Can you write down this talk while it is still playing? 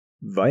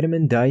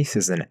Vitamin Dice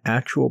is an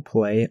actual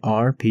play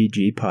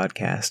RPG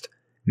podcast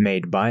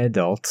made by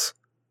adults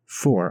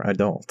for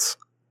adults.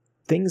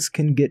 Things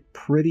can get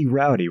pretty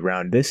rowdy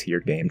round this here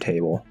game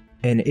table,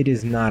 and it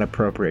is not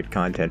appropriate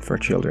content for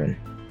children.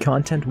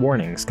 Content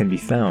warnings can be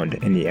found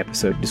in the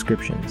episode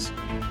descriptions.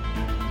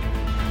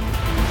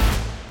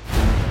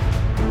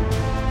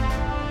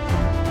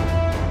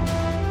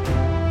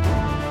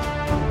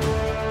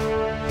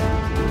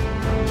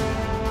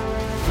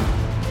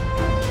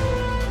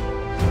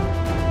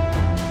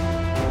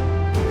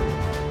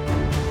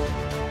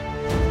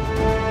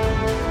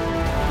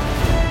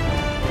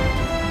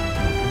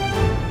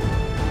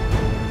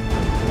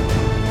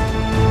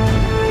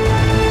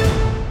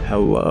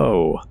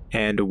 Hello,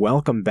 and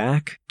welcome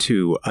back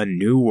to A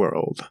New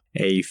World,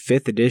 a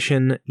 5th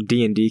edition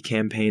D&D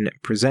campaign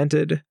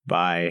presented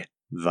by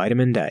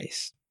Vitamin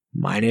Dice.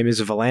 My name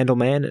is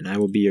Valandalman, and I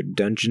will be your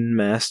dungeon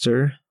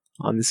master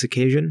on this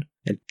occasion,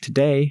 and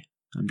today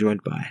I'm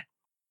joined by...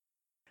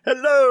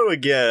 Hello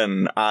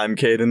again! I'm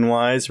Caden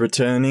Wise,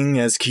 returning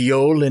as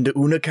Kiol and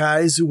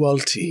Unakai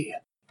Zualti.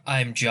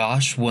 I'm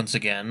Josh, once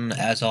again,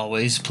 as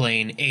always,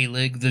 playing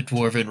Aelig, the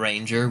Dwarven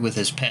Ranger, with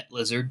his pet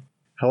lizard.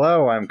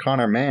 Hello, I'm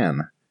Connor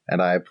Mann, and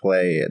I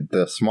play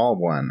the small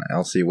one,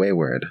 Elsie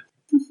Wayward.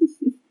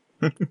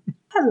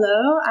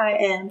 Hello, I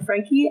am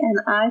Frankie, and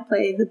I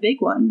play the big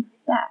one,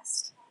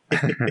 Bast.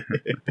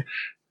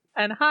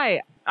 And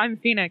hi, I'm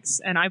Phoenix,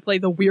 and I play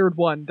the weird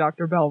one,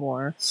 Dr.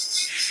 Belmore.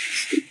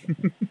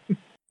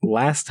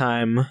 Last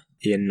time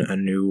in A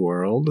New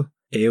World,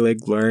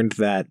 Aelig learned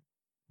that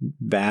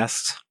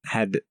Bast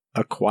had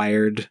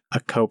acquired a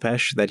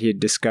Khopesh that he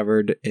had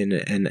discovered in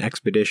an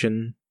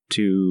expedition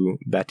to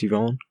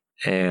Bativon,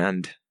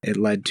 and it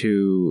led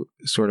to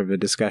sort of a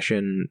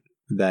discussion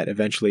that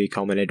eventually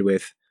culminated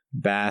with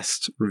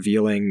Bast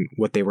revealing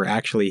what they were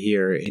actually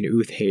here in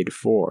Uthade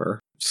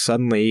for.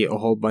 Suddenly, a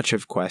whole bunch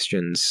of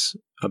questions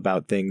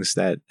about things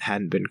that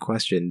hadn't been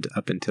questioned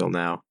up until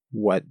now.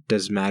 What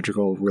does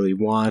Madrigal really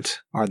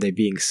want? Are they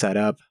being set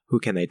up? Who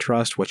can they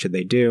trust? What should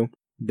they do?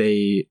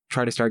 They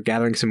try to start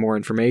gathering some more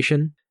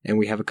information, and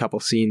we have a couple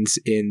scenes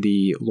in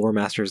the Lore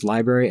Master's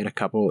Library and a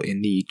couple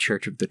in the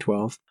Church of the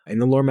 12. In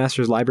the Lore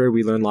Master's Library,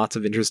 we learn lots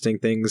of interesting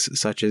things,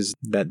 such as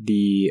that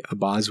the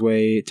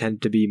Abazwe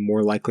tend to be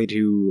more likely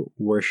to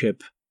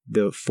worship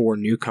the 4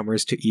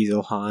 newcomers to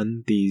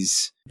Isilhan,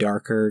 these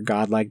darker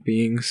godlike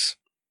beings,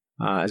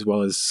 as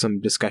well as some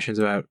discussions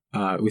about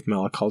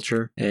Uthmela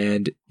culture.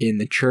 And in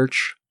the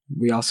church,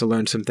 we also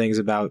learned some things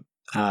about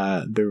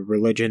the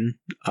religion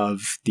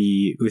of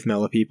the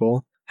Uthmela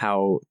people,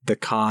 how the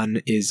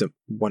Khan is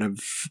one of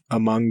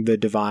among the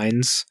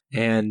divines,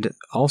 and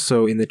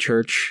also in the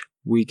church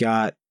we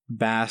got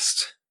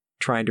Bast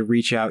trying to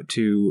reach out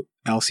to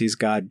Elsie's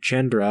god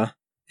Chandra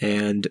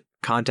and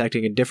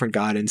contacting a different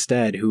god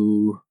instead,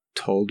 who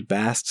told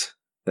Bast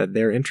that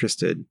they're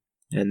interested.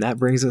 And that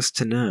brings us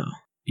to now.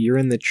 You're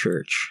in the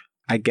church.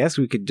 I guess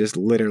we could just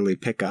literally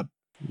pick up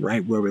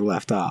right where we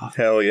left off.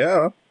 Hell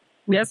yeah.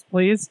 Yes,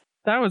 please.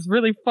 That was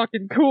really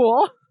fucking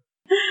cool.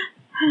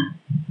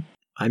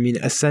 I mean,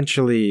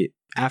 essentially,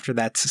 after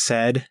that's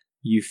said,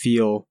 you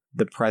feel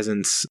the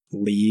presence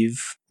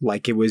leave,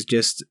 like it was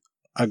just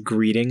a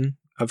greeting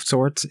of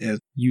sorts.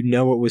 You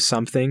know it was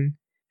something.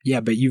 Yeah,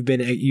 but you've been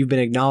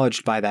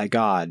acknowledged by that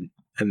god,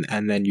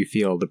 and then you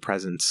feel the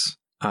presence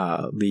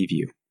leave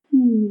you.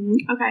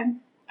 Okay.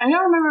 I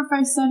don't remember if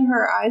I said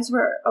her eyes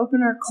were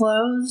open or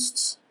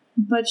closed,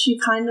 but she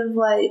kind of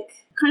like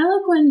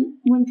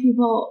when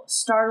people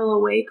startle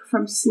awake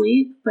from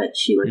sleep, but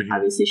she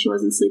obviously she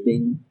wasn't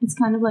sleeping. It's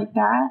kind of like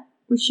that,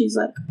 where she's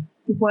like,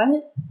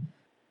 what?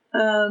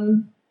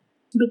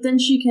 But then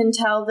she can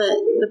tell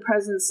that the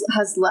presence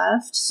has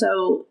left,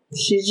 so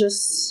she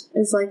just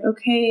is like,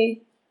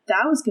 okay,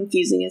 that was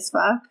confusing as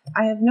fuck.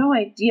 I have no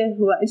idea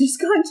who I just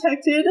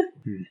contacted.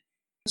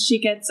 She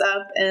gets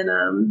up and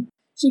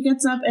she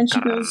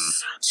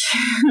goes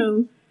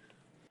to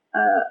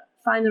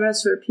find the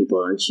rest of her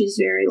people, and she's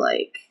very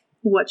like,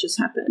 what just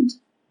happened?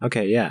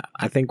 Okay, yeah.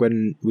 I think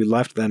when we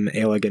left them,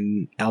 Aelig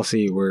and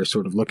Elsie were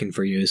sort of looking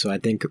for you, so I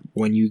think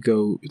when you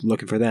go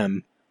looking for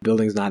them, the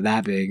building's not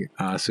that big,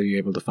 so you're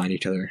able to find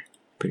each other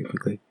pretty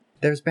quickly.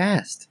 There's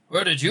Bast.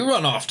 Where did you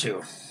run off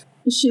to?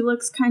 She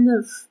looks kind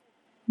of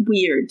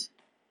weird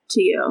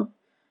to you,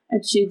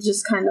 and she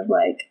just kind of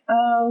like,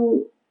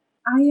 oh,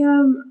 I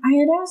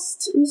had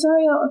asked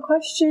Rosario a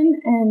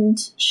question, and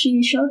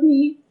she showed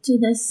me to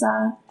this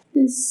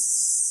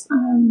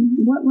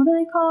what are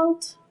they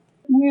called?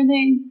 Where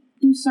they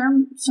do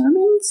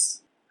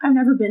sermons? I've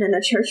never been in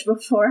a church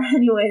before.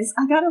 Anyways,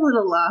 I got a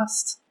little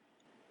lost.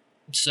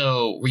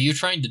 So, were you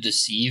trying to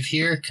deceive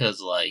here?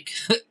 Because, like...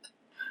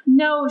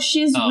 No,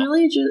 she's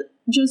really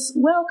just,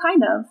 well,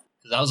 kind of.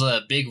 That was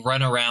a big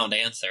runaround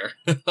answer.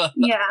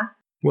 Yeah.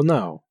 Well,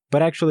 no,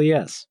 but actually,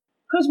 yes.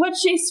 Because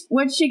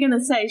what's she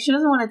gonna say? She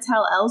doesn't want to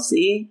tell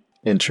Elsie.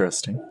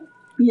 Interesting.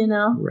 You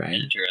know? Right.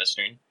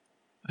 Interesting.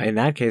 In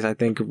that case, I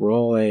think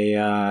roll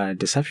a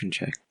deception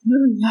check.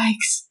 Oh,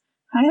 yikes.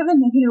 I have a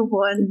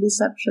 -1 in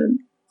deception.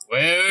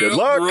 Well, Good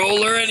luck.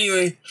 roller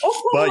anyway.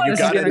 Oh, But you This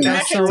is got gonna a go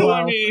natural so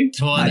well. 20.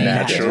 20. A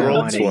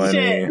natural natural 20.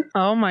 Shit.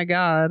 Oh my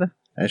god.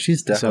 And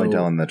she's definitely So-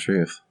 telling the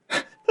truth.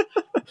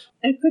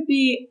 It could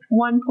be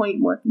 1 point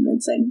more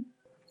convincing.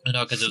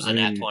 No, because it was I a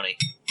nat mean- 20.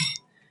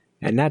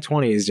 And nat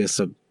 20 is just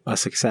a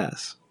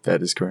success,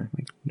 That is correct.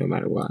 like no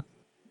matter what.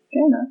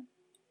 Fair enough.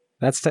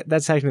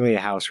 That's technically a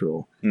house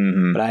rule,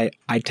 Mm-hmm. but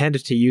I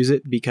tended to use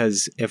it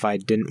because if I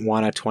didn't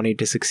want a 20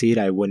 to succeed,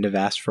 I wouldn't have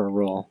asked for a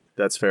roll.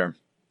 That's fair.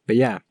 But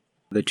yeah,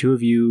 the two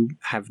of you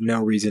have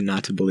no reason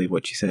not to believe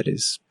what she said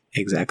is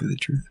exactly the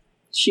truth.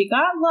 She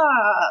got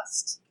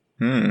lost.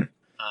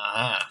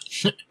 Aha.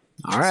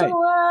 All right.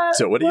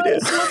 So what do you do?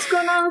 What's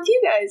going on with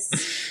you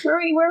guys? Where are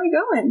we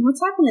going?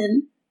 What's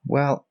happening?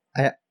 Well,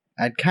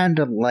 I'd kind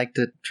of like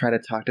to try to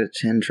talk to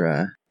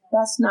Chandra.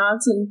 Bess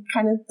nods and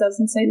kind of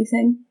doesn't say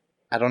anything.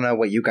 I don't know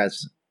what you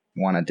guys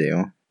want to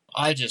do.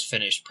 I just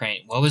finished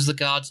praying. What was the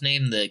god's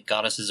name? The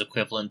goddess's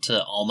equivalent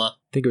to Alma?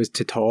 I think it was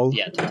Titol.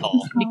 Yeah,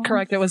 Tatal.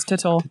 Correct, it was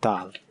Tittle.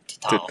 Tatal.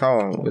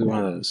 Tatal. It was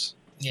one of those.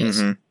 Yes.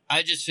 Mhm.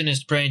 I just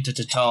finished praying to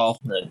Tatal,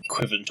 the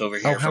equivalent over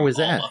here. Oh, how from was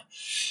that? Alma.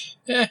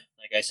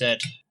 Like I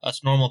said,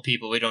 us normal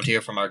people, we don't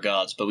hear from our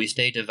gods, but we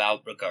stay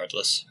devout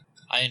regardless.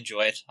 I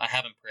enjoy it. I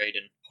haven't prayed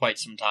in quite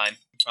some time.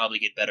 Probably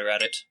get better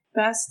at it.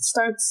 Bess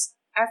starts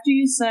after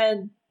you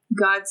said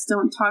gods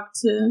don't talk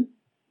to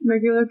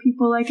regular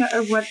people like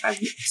or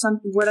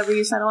whatever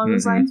you said along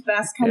those Mhm. lines.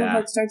 Bess kind of Yeah.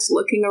 like starts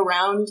looking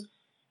around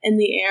in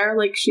the air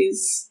like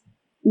she's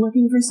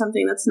looking for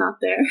something that's not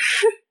there.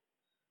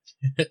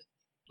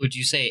 Would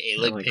you say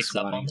Alig like picks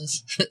up on swatting.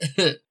 this?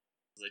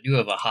 I do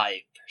have a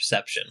high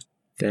perception.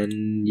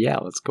 Then yeah,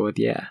 let's go with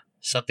yeah.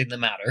 Something the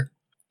matter?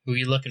 Who are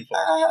you looking for?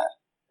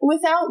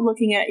 Without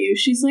looking at you,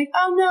 she's like,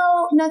 "Oh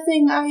no,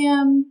 nothing.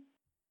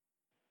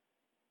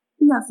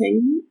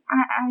 Nothing."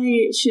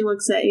 She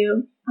looks at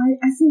you.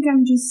 I think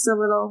I'm just a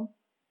little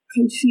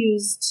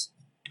confused.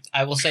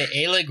 I will say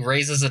Alig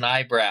raises an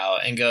eyebrow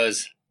and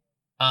goes,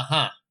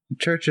 uh-huh.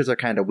 Churches are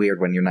kind of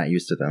weird when you're not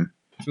used to them.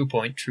 True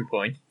point, true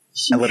point.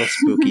 A little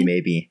spooky,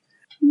 maybe.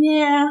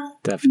 Yeah,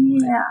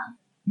 Definitely. yeah.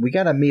 We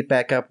gotta meet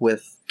back up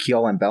with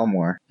Kiel and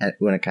Belmore at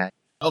Unakai.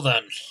 Well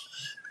then,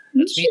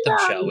 We let's meet them,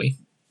 should, shall we?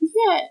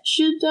 Yeah,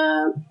 should,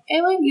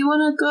 Alan, you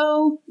wanna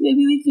go?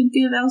 Maybe we could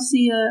give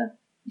Elsie a...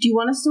 Do you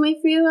want us to wait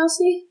for you,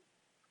 Elsie?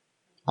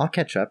 I'll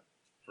catch up.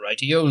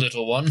 Righty-o,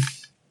 little one.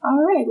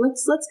 Alright,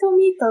 let's go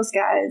meet those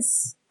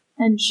guys.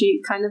 And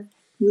she kind of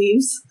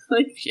leaves.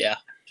 Like, Yeah,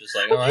 just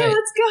like, okay, alright.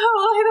 let's go.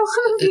 I don't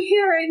want to be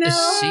here right now.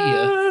 See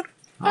ya.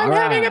 I'm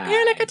having a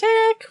panic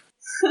attack!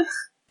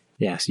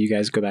 Yeah, so you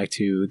guys go back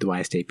to the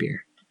Y State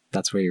Pier.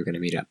 That's where you're going to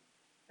meet up.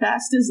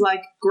 Fast is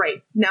like,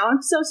 great. Now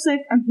I'm so sick,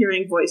 I'm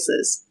hearing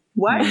voices.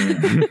 What?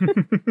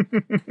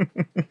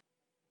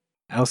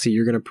 Elsie,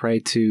 you're going to pray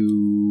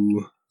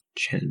to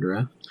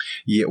Chandra.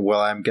 Yeah, well,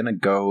 I'm gonna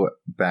go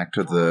back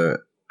to the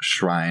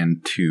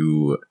shrine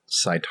to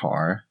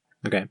Saitar,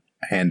 Okay.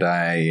 and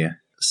I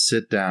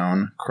sit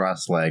down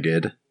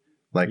cross-legged,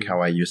 like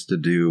how I used to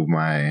do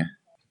my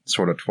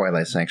sort of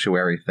Twilight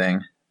Sanctuary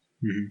thing,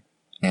 Mhm.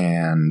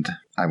 and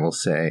I will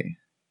say,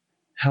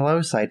 "Hello,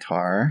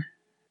 Saitar.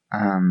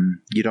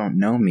 You don't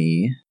know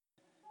me.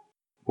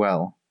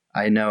 Well,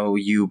 I know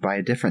you by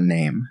a different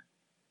name,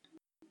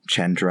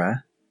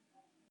 Chandra.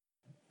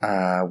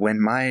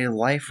 When my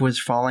life was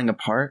falling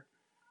apart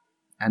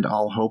and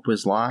all hope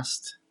was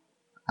lost,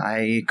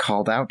 I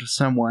called out to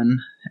someone,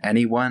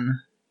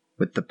 anyone,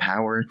 with the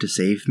power to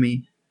save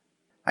me.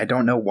 I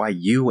don't know why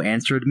you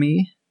answered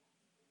me,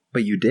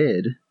 but you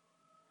did.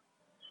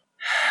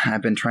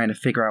 I've been trying to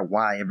figure out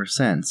why ever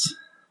since.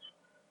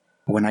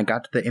 When I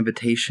got the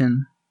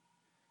invitation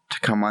to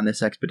come on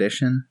this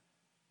expedition,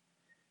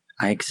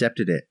 I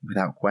accepted it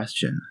without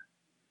question.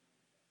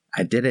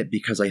 I did it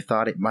because I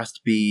thought it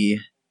must be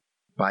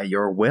by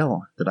your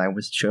will that I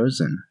was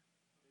chosen.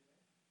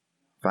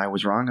 If I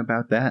was wrong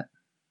about that,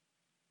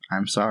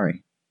 I'm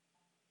sorry.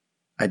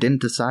 I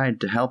didn't decide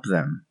to help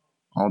them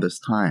all this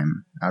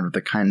time out of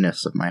the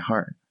kindness of my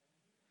heart.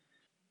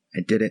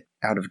 I did it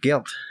out of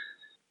guilt,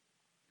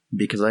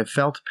 because I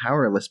felt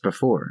powerless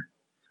before,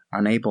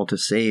 unable to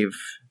save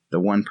the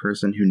one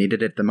person who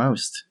needed it the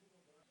most.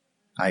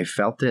 I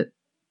felt it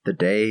the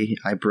day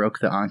I broke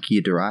the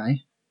Anki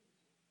dry,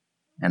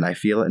 and I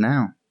feel it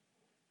now.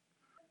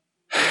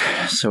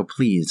 So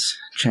please,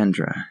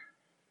 Chandra,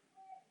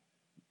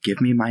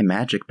 give me my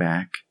magic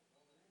back,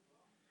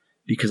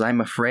 because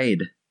I'm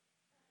afraid.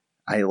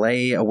 I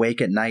lay awake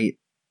at night,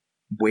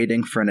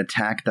 waiting for an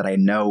attack that I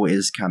know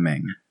is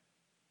coming.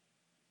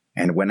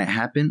 And when it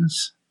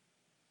happens,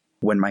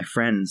 when my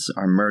friends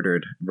are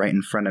murdered right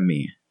in front of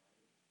me,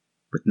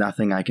 with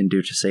nothing I can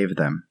do to save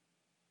them,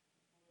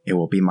 it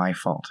will be my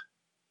fault.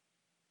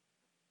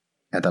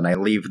 And then I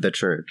leave the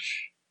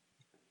church.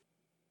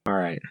 All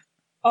right.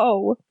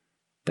 Oh.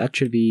 That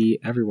should be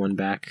everyone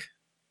back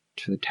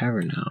to the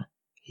tavern now.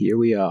 Here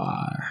we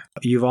are.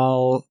 You've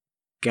all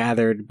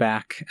gathered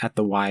back at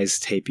the Wise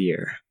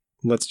Tapir.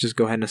 Let's just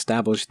go ahead and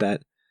establish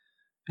that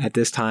at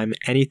this time,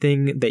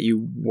 anything that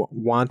you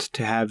want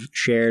to have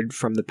shared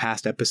from the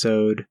past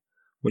episode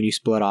when you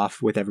split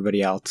off with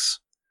everybody else,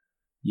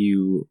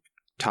 you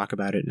talk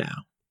about it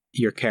now.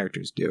 Your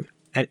characters do.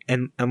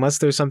 And unless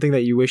there's something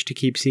that you wish to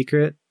keep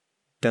secret,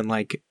 then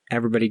like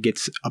everybody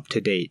gets up to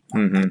date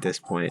at this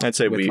point. I'd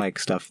say with like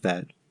stuff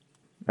that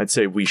I'd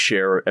say we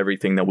share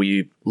everything that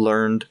we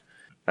learned.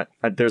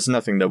 There's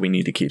nothing that we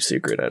need to keep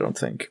secret, I don't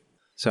think.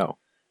 So,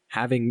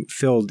 having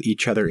filled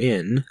each other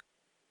in,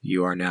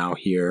 you are now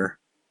here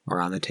or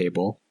on the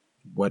table.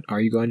 What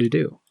are you going to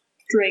do?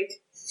 Drink.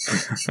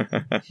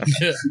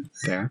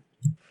 There.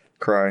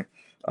 Cry.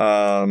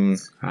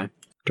 Cry.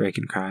 Drink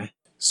and cry.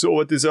 So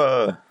what is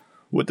our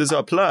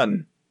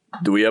plan?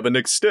 Do we have a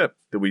next step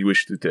that we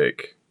wish to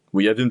take?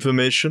 We have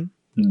information.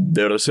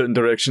 There are certain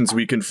directions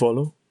we can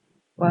follow.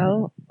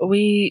 Well,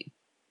 we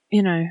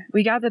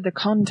gathered the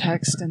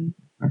context and,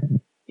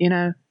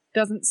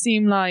 doesn't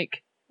seem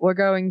like we're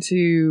going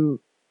to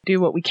do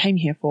what we came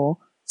here for.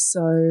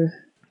 So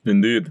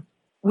Indeed.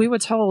 we were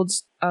told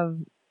of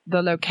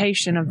the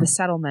location of the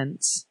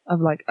settlements, of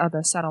like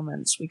other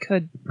settlements. We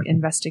could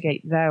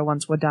investigate there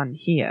once we're done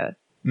here.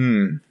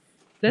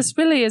 This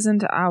really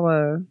isn't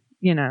our,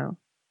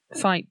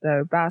 fight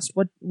though. Bast,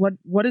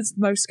 what is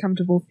most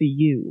comfortable for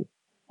you?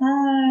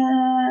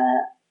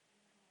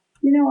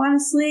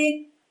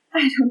 Honestly, I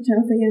don't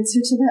know the answer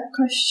to that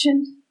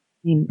question.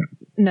 I mean,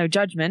 no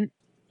judgment.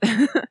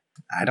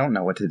 I don't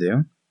know what to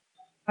do.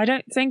 I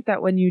don't think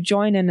that when you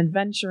join an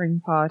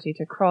adventuring party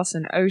to cross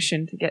an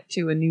ocean to get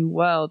to a new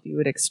world, you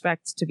would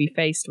expect to be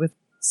faced with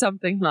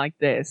something like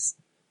this.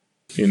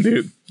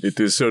 Indeed. It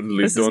is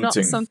certainly This daunting. is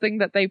not something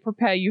that they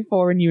prepare you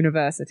for in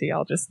university.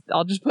 I'll just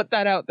put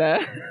that out there.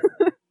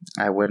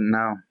 I wouldn't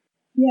know.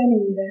 Yeah,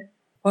 me neither.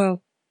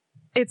 Well,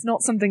 it's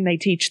not something they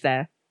teach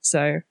there,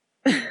 so...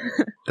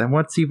 Then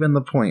what's even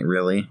the point,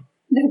 really?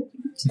 No.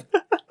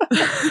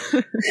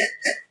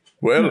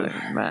 Well,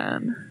 Oh,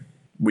 man.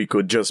 we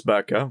could just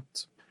back out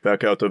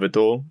of it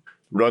all,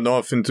 run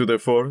off into the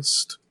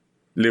forest,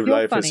 live You're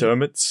life as funny.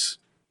 hermits.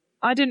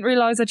 I didn't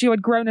realize that you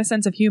had grown a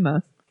sense of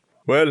humor.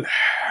 Well,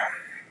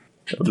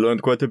 I've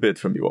learned quite a bit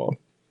from you all.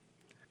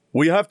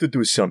 We have to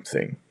do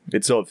something.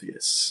 It's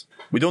obvious.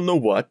 We don't know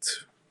what.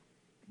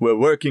 We're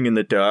working in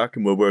the dark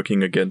and we're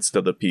working against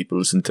other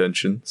people's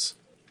intentions.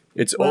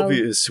 It's Well-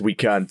 obvious we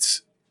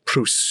can't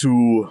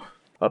pursue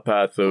a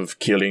path of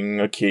killing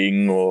a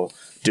king or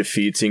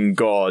defeating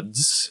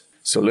gods.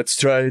 So let's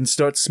try and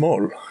start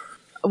small.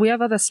 We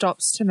have other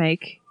stops to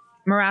make.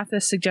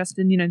 Marathis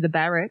suggested, the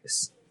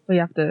barracks. We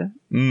have to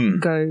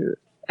go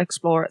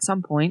explore at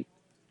some point.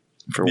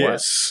 For what?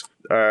 Yes.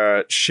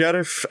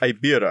 Sheriff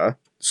Ibira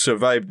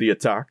survived the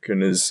attack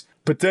and is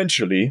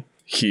potentially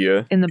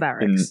here In the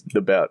barracks.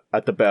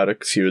 at the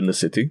barracks here in the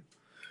city.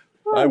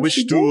 I wish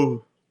she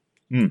to...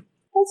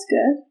 That's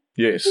good.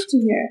 Yes. Good to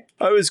hear.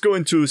 I was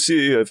going to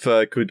see if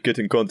I could get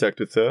in contact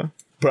with her.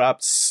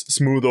 Perhaps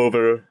smooth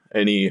over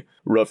any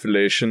rough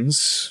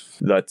relations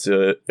that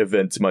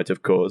event might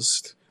have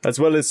caused. As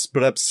well as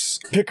perhaps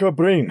pick her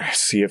brain,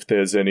 see if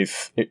there's any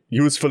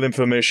useful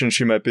information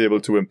she might be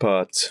able to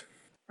impart.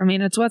 I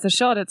mean, it's worth a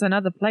shot. It's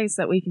another place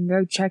that we can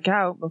go check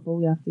out before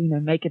we have to,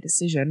 make a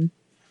decision.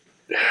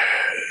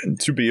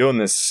 To be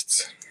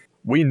honest,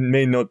 we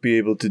may not be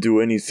able to do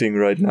anything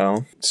right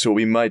now, so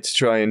we might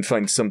try and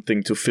find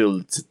something to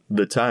fill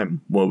the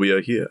time while we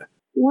are here.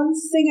 One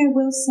thing I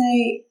will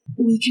say,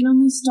 we can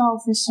only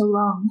stall for so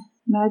long.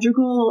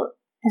 Madrigal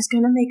is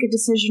going to make a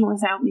decision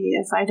without me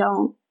if I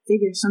don't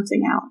figure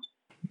something out.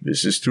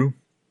 This is true.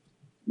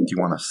 Do you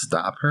want to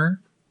stop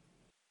her?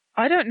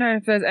 I don't know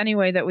if there's any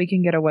way that we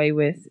can get away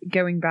with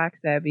going back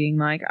there being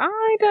like,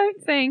 I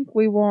don't think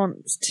we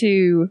want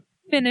to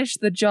finish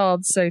the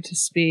job, so to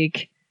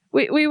speak.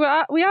 We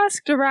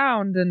asked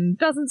around and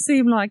doesn't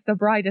seem like the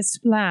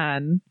brightest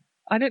plan.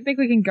 I don't think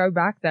we can go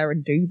back there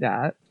and do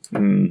that.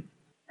 And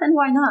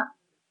why not?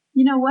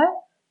 You know what?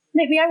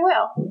 Maybe I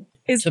will.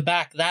 To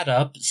back that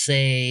up,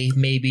 say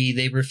maybe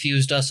they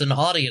refused us an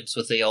audience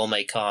with the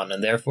Olme Khan,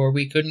 and therefore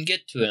we couldn't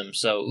get to him.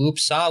 So,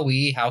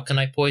 oops-ah-wee, how can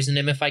I poison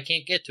him if I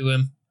can't get to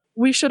him?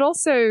 We should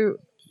also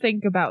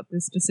think about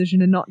this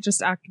decision and not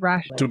just act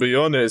rashly. To be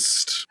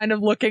honest, Kind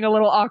of looking a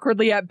little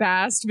awkwardly at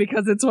Bast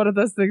because it's one of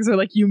those things where,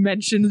 like, you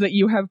mentioned that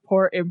you have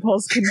poor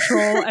impulse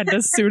control, and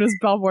as soon as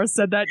Balmor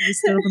said that, you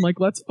stood up and, like,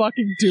 let's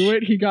fucking do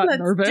it. He got Let's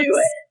nervous.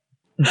 do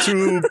it.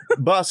 to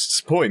Bast's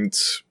point,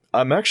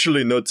 I'm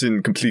actually not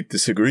in complete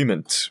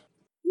disagreement.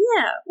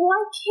 Yeah,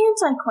 why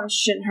can't I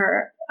question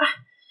her?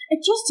 It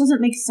just doesn't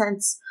make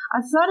sense.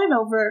 I've thought it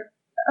over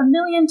a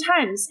million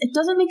times. It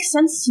doesn't make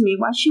sense to me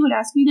why she would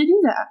ask me to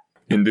do that.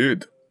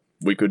 Indeed.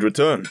 We could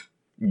return.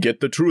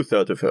 Get the truth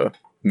out of her.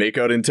 Make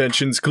our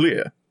intentions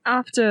clear.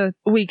 After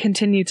we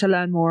continue to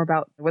learn more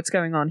about what's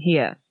going on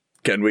here,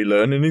 Can we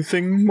learn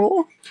anything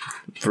more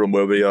from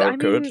where we are I mean,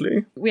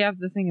 currently? we have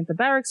the thing at the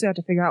barracks. We have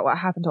to figure out what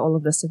happened to all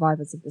of the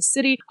survivors of the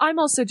city. I'm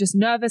also just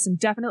nervous and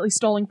definitely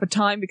stalling for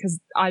time because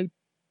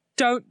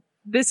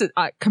this is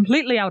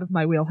completely out of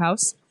my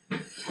wheelhouse.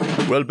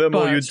 Well,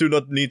 Bemo, you but- do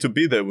not need to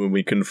be there when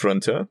we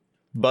confront her.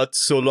 But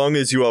so long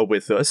as you are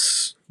with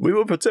us, we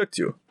will protect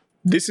you.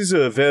 This is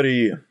a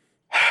very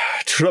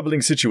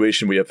troubling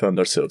situation we have found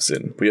ourselves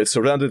in. We are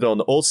surrounded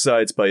on all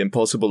sides by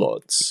impossible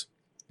odds.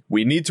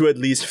 We need to at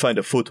least find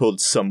a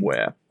foothold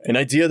somewhere. An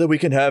idea that we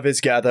can have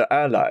is gather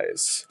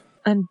allies.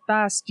 And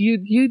Bast,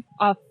 you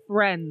are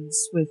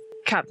friends with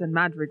Captain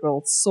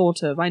Madrigal,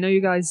 sort of. I know you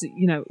guys,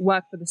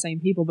 work for the same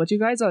people, but you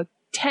guys are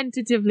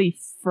tentatively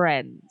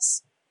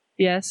friends.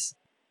 Yes?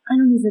 I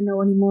don't even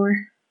know anymore.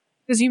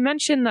 Because you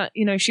mentioned that,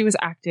 she was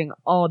acting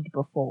odd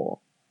before.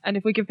 And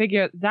if we can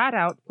figure that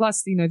out,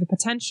 plus, the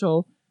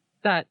potential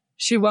that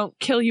she won't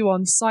kill you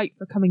on sight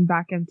for coming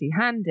back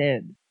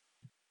empty-handed.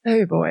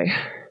 Oh boy.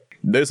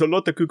 There's a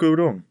lot that could go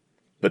wrong.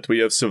 But we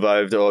have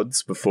survived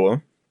odds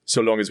before.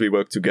 So long as we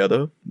work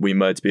together, we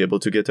might be able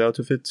to get out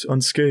of it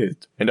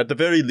unscathed. And at the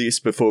very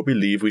least, before we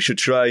leave, we should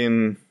try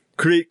and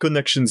create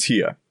connections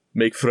here.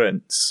 Make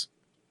friends.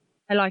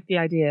 I like the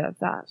idea of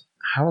that.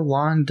 How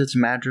long does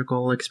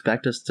Madrigal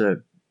expect us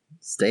to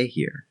stay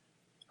here?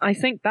 I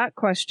think that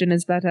question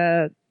is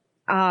better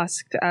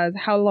asked as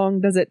how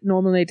long does it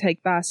normally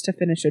take Bast to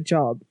finish a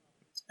job?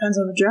 Depends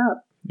on the job.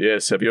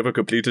 Yes, have you ever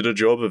completed a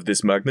job of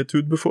this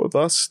magnitude before,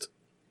 Bast?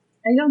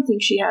 I don't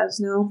think she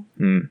has, no.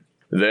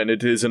 Then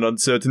it is an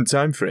uncertain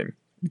time frame.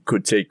 It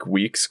could take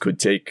weeks, could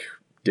take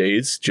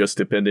days, just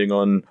depending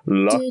on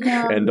luck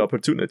and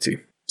opportunity.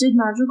 Did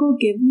Madrigal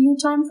give me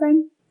a time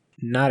frame?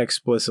 Not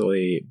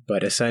explicitly,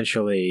 but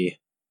essentially,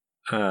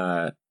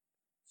 for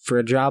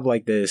a job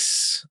like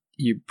this,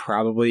 you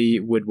probably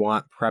would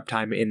want prep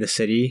time in the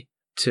city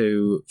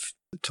to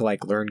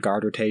learn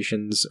guard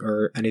rotations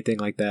or anything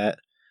like that.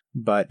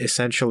 But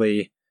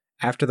essentially,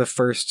 after the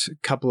first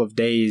couple of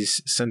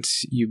days,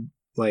 since you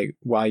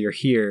while you're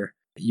here,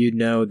 you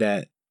know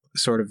that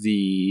sort of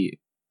the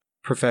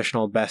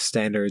professional best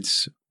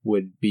standards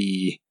would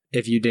be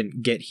if you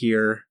didn't get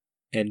here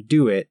and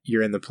do it,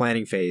 you're in the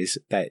planning phase,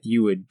 that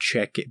you would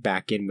check it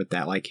back in with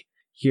that.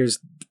 Here's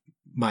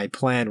my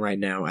plan right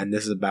now, and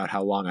this is about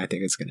how long I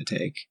think it's going to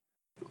take.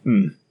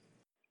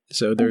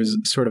 So there's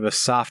sort of a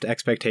soft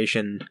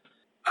expectation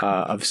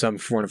of some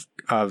form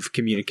of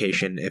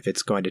communication if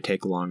it's going to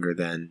take longer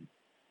than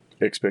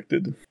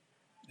expected,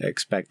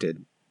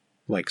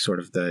 sort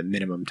of the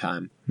minimum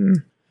time.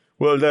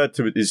 Well, that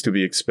is to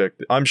be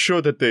expected. I'm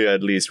sure that they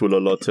at least will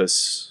allot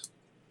us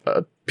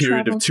a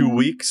period of 2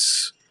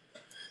 weeks.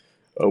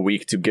 A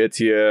week to get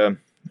here,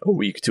 a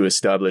week to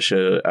establish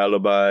an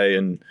alibi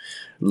and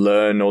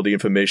learn all the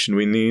information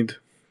we need.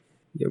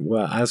 Yeah,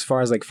 well, as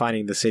far as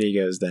finding the city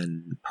goes,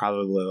 then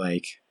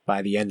probably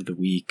by the end of the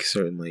week,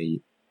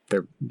 certainly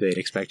they'd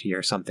expect to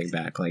hear something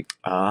back, you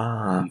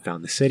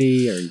found the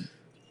city, or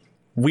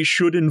we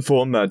should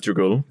inform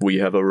Madrigal we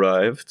have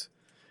arrived,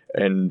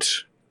 and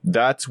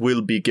that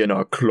will begin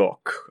our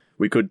clock.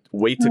 We could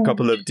wait a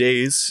couple of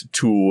days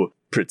to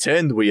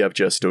pretend we have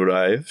just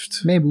arrived.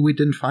 Maybe we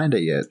didn't find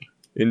it yet.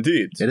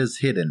 Indeed. It is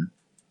hidden.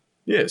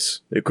 Yes,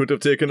 it could have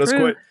taken us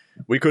quite...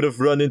 We could have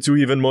run into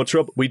even more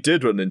trouble. We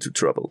did run into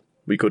trouble.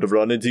 We could have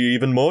run into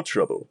even more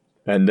trouble.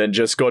 And then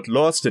just got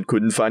lost and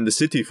couldn't find the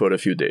city for a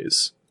few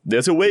days.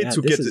 There's a way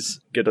to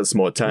get us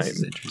more time. This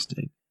is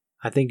interesting.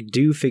 I think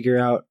do figure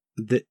out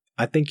that...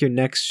 I think your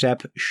next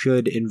step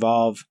should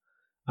involve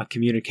a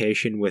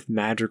communication with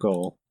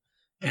Madrigal,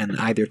 and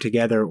either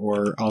together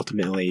or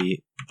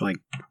ultimately,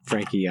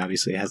 Frankie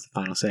obviously has the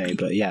final say,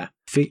 but yeah,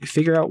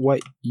 figure out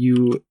what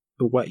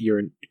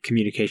your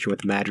communication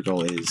with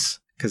Madrigal is,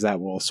 because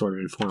that will sort of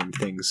inform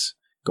things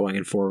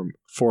going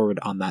forward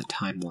on that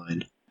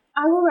timeline.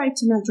 I will write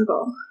to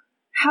Madrigal.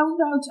 How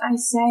about I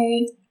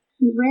say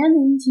we ran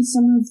into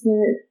some of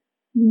the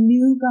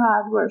new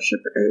god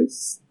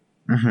worshippers,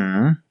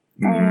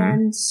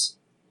 and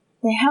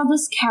they held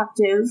us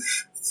captive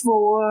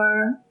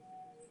for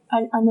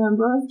a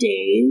number of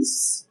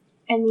days,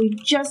 and we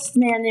just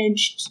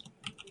managed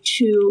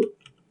to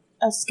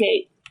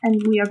escape.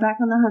 And we are back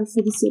on the hunt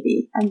for the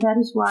city, and that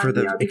is why for we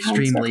the are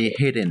extremely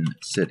hidden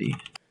city.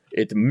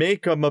 It may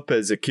come up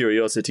as a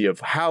curiosity of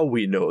how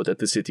we know that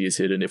the city is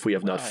hidden if we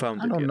have not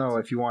found it yet. I don't know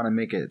if you want to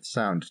make it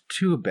sound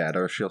too bad,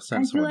 or she'll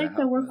send someone to help. I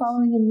feel like that we're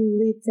following a new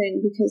lead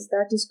thing, because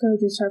that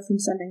discourages her from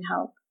sending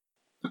help.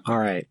 All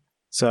right.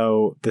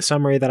 So the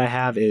summary that I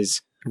have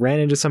is, ran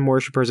into some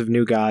worshippers of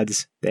new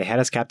gods. They had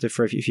us captive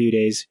for a few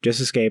days. Just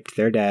escaped.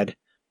 They're dead.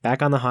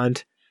 Back on the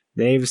hunt.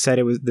 They've said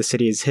the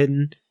city is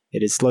hidden.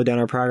 It has slowed down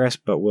our progress,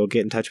 but we'll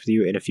get in touch with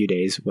you in a few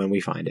days when we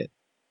find it.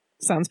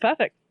 Sounds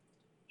perfect.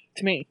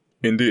 To me.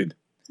 Indeed.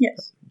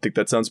 Yes. I think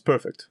that sounds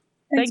perfect.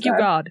 Thank you,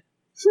 God.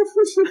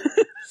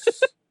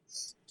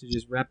 To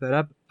just wrap that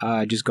up,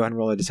 just go ahead and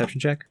roll a deception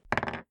check.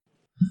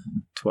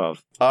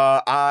 12.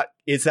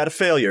 Is that a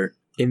failure?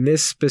 In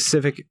this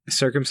specific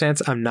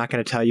circumstance, I'm not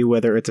going to tell you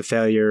whether it's a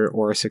failure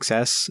or a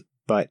success,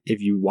 but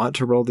if you want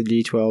to roll the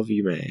D12,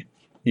 you may.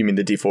 You mean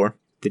the D4?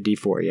 The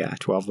D4, yeah.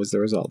 12 was the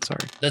result,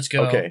 sorry. Let's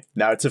go. Okay,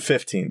 now it's a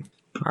 15.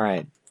 All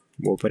right.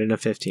 We'll put in a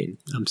 15.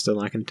 I'm still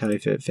not going to tell you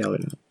if it failed or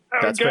not.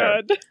 That's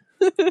fair.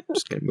 I'm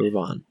just going to move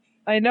on.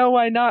 I know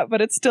why not,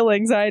 but it's still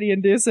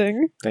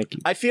anxiety-inducing. Thank you.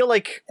 I feel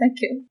like...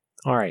 Thank you.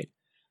 All right.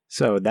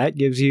 So that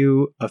gives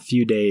you a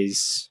few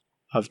days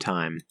of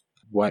time.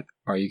 What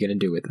are you going to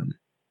do with them?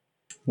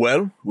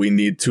 Well, we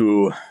need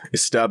to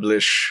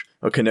establish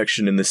a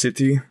connection in the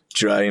city,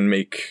 try and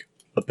make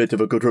a bit of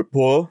a good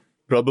rapport,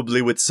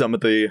 probably with some of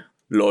the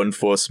law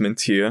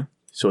enforcement here,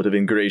 sort of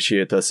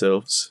ingratiate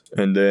ourselves,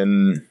 and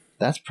then...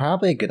 That's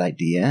probably a good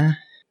idea.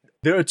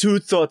 There are two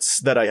thoughts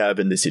that I have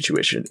in this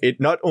situation. It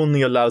not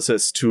only allows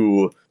us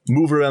to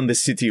move around the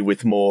city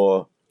with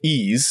more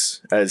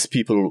ease, as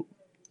people,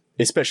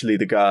 especially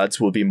the guards,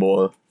 will be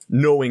more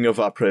knowing of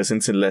our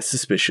presence and less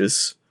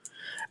suspicious,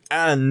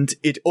 and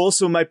it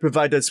also might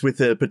provide us with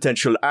a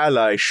potential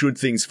ally should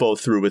things fall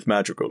through with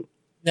Madrigal.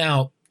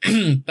 Now,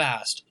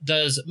 Bast,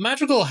 does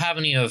Madrigal have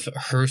any of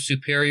her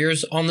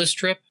superiors on this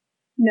trip?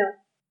 No.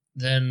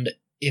 Then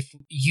if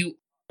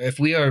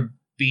we are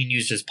being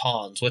used as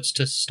pawns, what's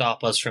to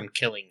stop us from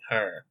killing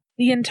her?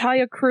 The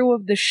entire crew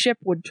of the ship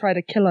would try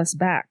to kill us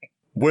back.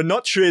 We're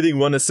not trading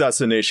one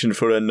assassination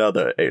for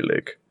another,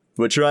 Aelig.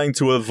 We're trying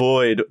to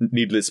avoid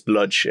needless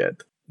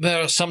bloodshed.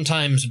 Well,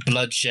 sometimes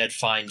bloodshed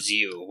finds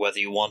you, whether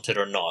you want it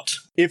or not.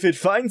 If it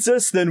finds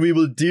us, then we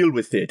will deal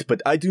with it,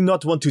 but I do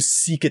not want to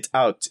seek it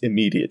out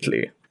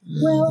immediately.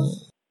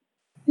 Well,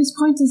 his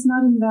point is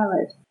not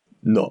invalid.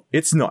 No,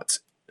 it's not.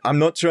 I'm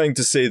not trying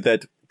to say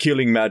that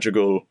killing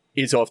Madrigal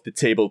is off the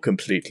table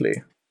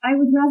completely. I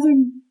would rather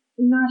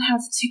not have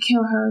to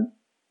kill her,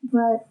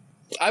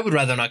 but... I would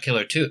rather not kill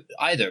her too,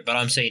 either, but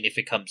I'm saying if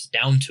it comes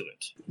down to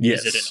it,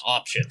 Yes. is it an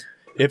option?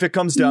 If it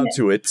comes down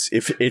to it,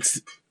 if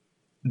it's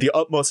the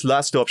utmost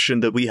last option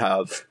that we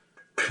have,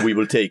 we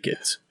will take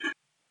it.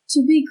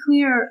 To be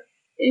clear,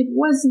 it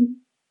wasn't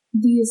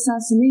the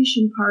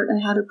assassination part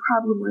I had a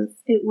problem with.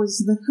 It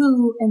was the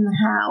who and the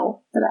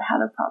how that I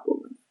had a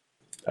problem with.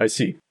 I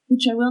see.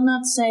 Which I will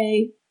not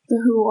say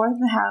the who or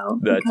the how,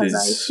 That because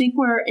is- I think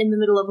we're in the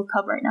middle of a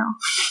pub right now.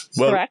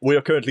 Well, Correct. we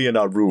are currently in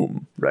our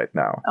room right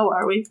now. Oh,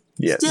 are we?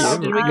 Yes. Still,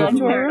 Did we go I'm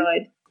to our room?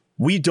 paranoid.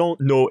 We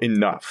don't know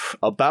enough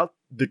about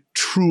the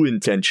true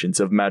intentions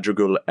of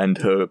Madrigal and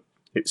her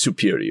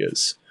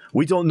superiors.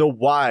 We don't know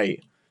why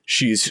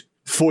she's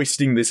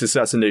foisting this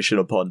assassination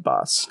upon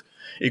Bast.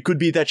 It could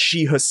be that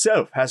she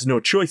herself has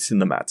no choice in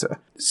the matter.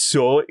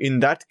 So,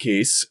 in that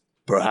case,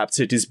 perhaps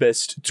it is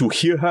best to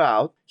hear her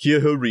out,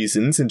 hear her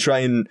reasons, and try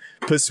and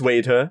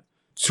persuade her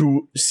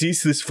to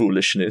cease this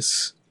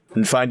foolishness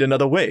and find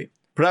another way.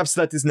 Perhaps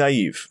that is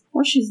naive.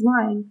 Or she's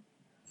lying.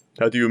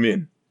 How do you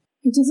mean?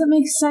 It doesn't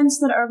make sense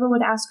that Erva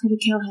would ask her to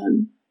kill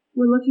him.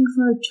 We're looking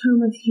for a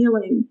tomb of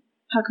healing.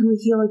 How can we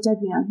heal a dead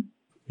man?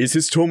 Is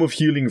this tome of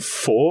healing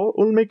for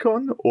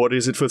Ulmekon, or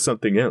is it for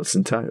something else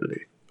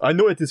entirely? I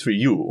know it is for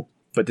you,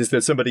 but is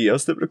there somebody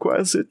else that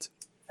requires it?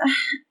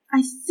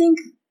 I think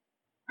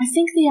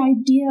the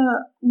idea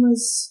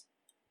was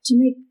to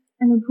make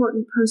an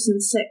important person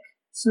sick,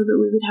 so that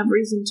we would have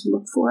reason to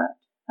look for it.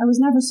 I was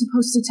never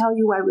supposed to tell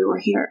you why we were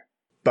here.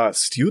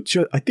 Bast,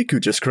 I think you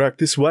just cracked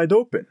this wide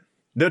open.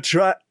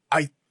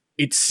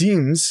 It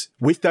seems,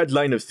 with that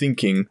line of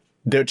thinking,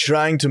 they're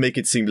trying to make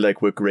it seem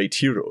like we're great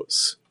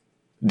heroes.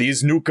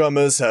 These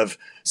newcomers have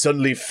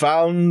suddenly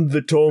found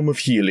the Tome of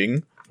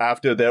Healing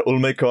after their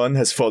Ulmekon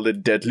has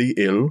fallen deadly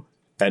ill,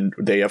 and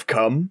they have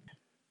come.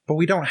 But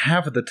we don't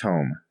have the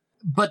tome.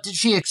 But did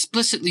she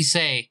explicitly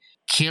say,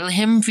 kill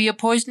him via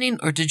poisoning,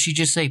 or did she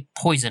just say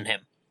poison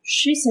him?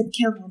 She said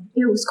kill him.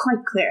 It was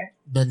quite clear.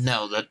 Then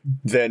no,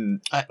 Then,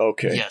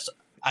 okay. Yes,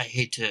 I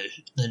hate to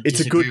It's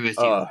a disagree good, with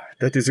you.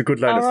 that is a good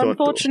line of Our thought,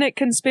 unfortunate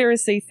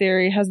conspiracy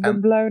theory has been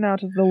blown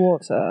out of the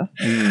water.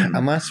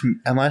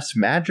 Unless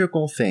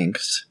Madrigal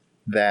thinks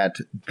that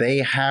they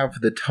have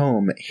the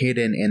tome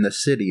hidden in the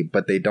city,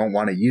 but they don't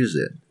want to use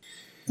it.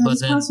 But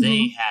That's then possible.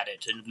 they had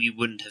it, and we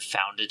wouldn't have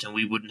found it, and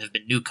we wouldn't have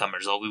been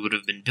newcomers. All we would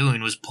have been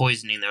doing was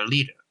poisoning their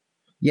leader.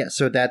 Yeah,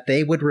 so that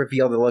they would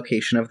reveal the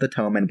location of the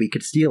tome and we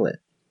could steal it.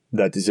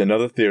 That is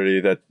another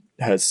theory that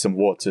has some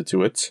water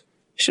to it.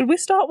 Should we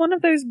start one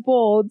of those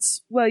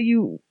boards where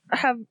you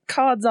have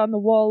cards on the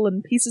wall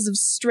and pieces of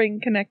string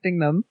connecting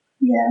them?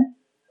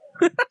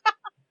 Yeah.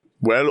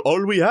 Well,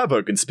 all we have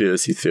are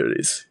conspiracy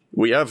theories.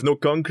 We have no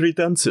concrete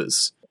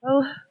answers.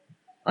 Well,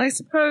 I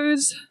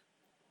suppose...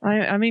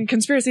 I mean,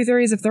 conspiracy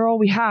theories, if they're all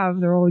we have,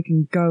 they're all we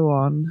can go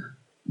on.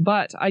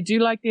 But I do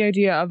like the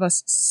idea of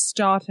us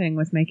starting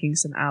with making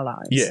some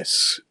allies.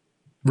 Yes.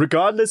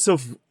 Regardless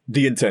of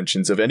the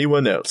intentions of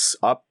anyone else,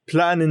 our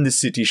plan in the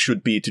city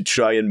should be to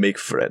try and make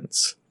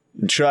friends.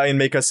 And try and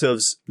make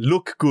ourselves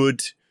look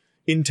good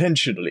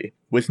intentionally,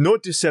 with no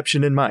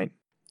deception in mind.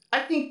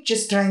 I think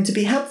just trying to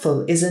be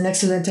helpful is an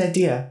excellent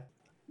idea.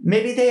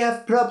 Maybe they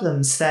have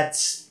problems that,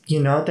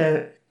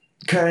 the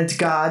current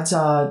guards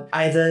are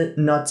either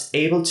not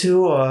able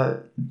to,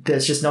 or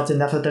there's just not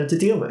enough of them to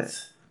deal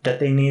with. That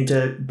they need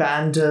a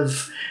band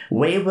of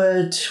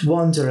wayward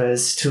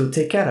wanderers to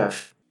take care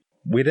of.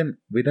 We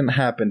didn't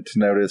happen to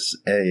notice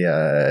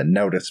a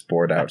notice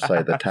board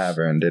outside the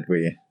tavern, did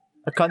we?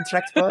 A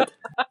contract board?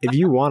 If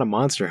you want a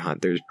monster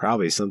hunt, there's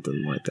probably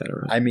something like that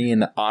around. I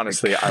mean,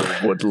 Honestly,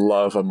 I would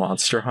love a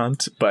monster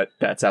hunt, but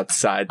that's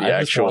outside the I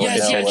just actual... wanna Yes,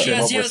 know yes, what yes, we're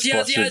yes, yes,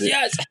 supposed to yes, do.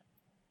 yes!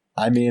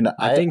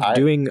 I think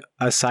doing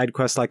a side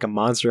quest like a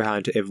monster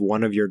hunt, if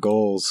one of your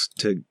goals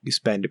to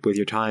spend with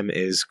your time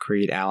is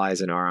create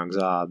allies in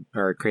Aurangzeb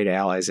or create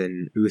allies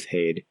in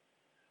Uthaid,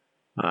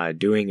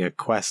 doing a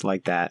quest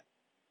like that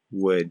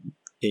would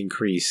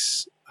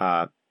increase,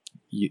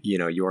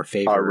 your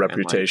favor, Our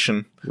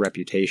reputation. and,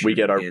 reputation. We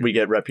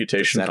get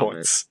reputation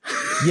points.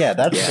 Yeah,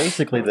 that's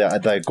basically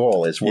the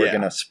goal. Is we're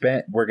gonna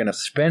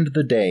spend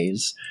the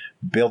days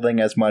building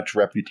as much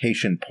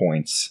reputation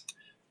points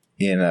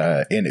in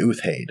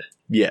Uthaid.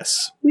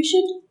 Yes. We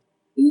should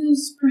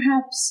use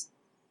perhaps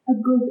a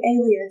group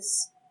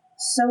alias,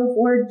 so if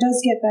word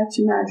does get back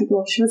to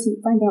Magical, she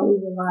doesn't find out we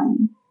were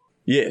lying.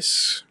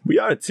 Yes, we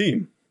are a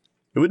team.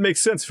 It would make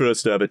sense for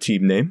us to have a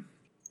team name.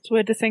 It's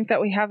weird to think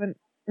that we haven't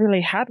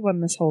really had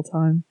one this whole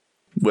time.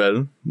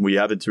 Well, we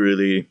haven't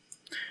really.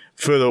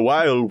 For a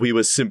while, we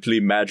were simply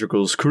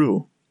Madrigal's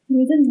crew.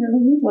 We didn't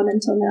really need one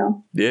until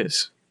now.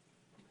 Yes.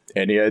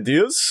 Any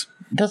ideas?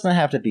 It doesn't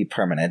have to be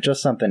permanent,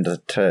 just something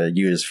to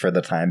use for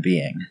the time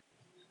being.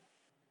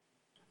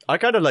 I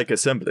kind of like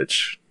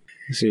assemblage.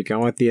 So you're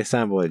going with the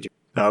assemblage.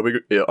 Are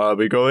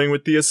we going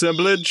with the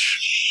assemblage?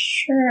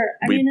 Sure.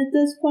 I mean, at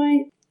this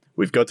point...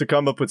 We've got to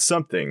come up with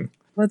something.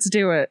 Let's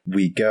do it.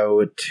 We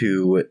go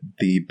to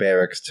the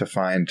barracks to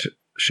find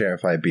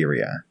Sheriff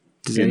Iberia.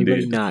 Does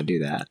anybody Indeed. not do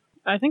that?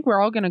 I think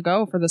we're all going to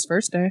go for this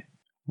first day.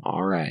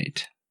 All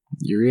right.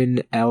 You're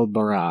in El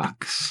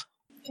Barracks.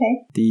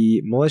 Okay.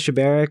 The militia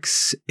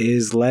barracks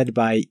is led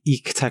by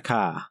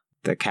Iktaka,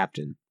 the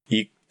captain.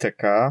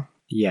 Iktaka?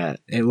 Yeah,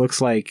 it looks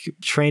like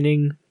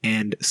training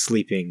and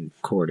sleeping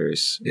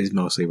quarters is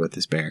mostly what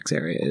this barracks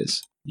area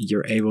is.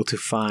 You're able to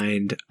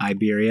find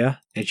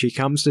Iberia, and she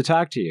comes to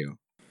talk to you.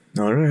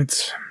 All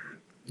right.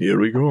 Here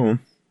we go.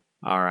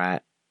 All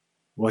right.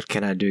 What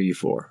can I do you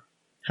for?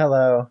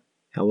 Hello.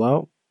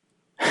 Hello?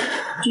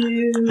 Do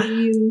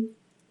you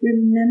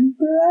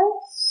remember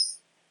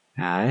us?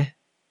 Hi.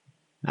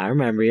 I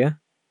remember you.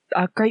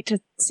 Great to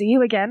see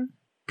you again.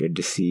 Good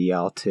to see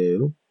y'all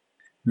too.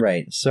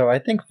 Right, so I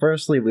think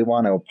firstly we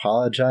want to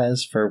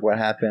apologize for what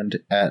happened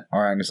at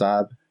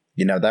Aurangzeb.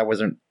 That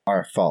wasn't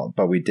our fault,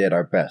 but we did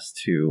our best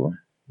to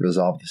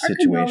resolve the Our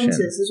situation.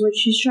 condolences is what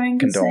she's trying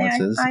to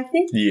Condolences. say, I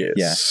think. Yes.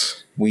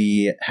 Yes.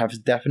 We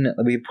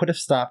put a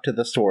stop to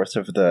the source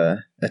of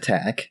the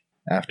attack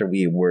after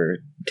we were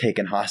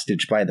taken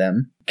hostage by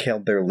them,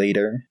 killed their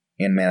leader,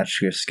 and managed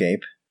to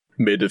escape.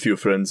 Made a few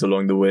friends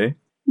along the way.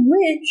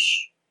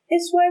 Which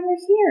is why we're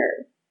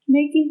here,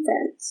 making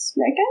friends.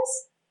 Right,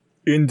 guys?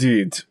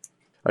 Indeed.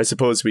 I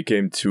suppose we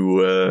came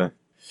to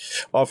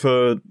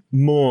offer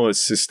more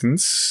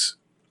assistance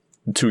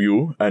to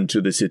you and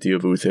to the city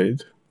of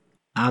Uthaid.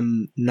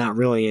 I'm not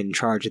really in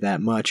charge of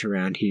that much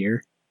around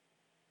here.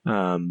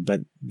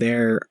 But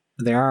there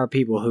are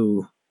people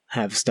who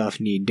have stuff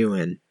need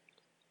doing.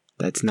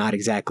 That's not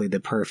exactly the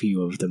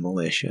purview of the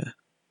militia.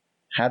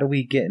 How do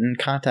we get in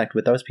contact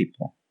with those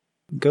people?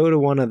 Go to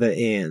one of the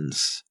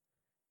inns.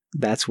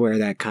 That's where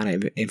that kind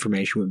of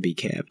information would be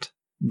kept.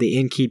 The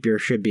innkeeper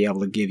should be able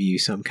to give you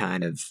some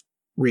kind of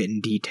written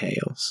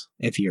details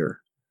if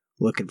you're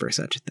looking for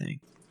such a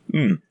thing.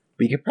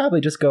 We could probably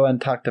just go and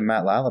talk to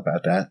Matt Lyle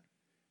about that.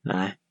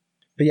 Aye.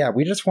 But yeah,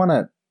 we just want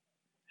to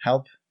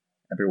help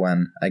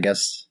everyone, I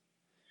guess.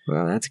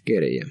 Well, that's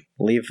good of you.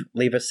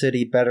 Leave a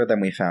city better than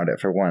we found it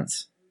for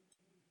once.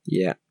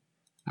 Yeah.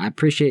 I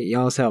appreciate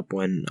y'all's help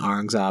when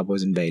Aurangzeb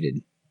was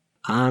invaded.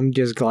 I'm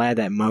just glad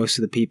that most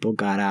of the people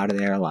got out of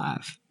there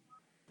alive.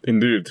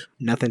 Indeed.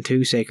 Nothing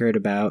too sacred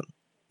about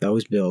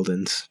those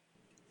buildings.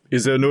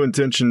 Is there no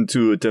intention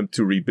to attempt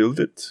to rebuild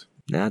it?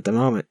 Not at the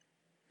moment.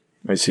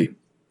 I see.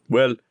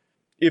 Well,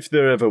 if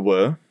there ever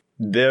were,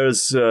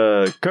 there's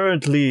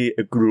currently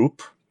a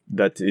group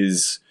that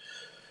is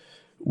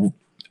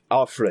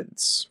our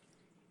friends.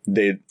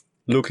 They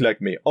look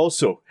like me.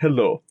 Also,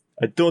 hello.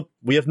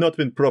 We have not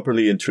been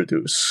properly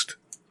introduced.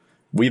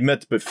 We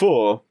met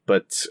before,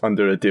 but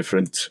under a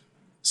different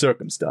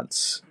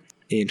circumstance.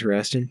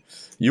 Interesting.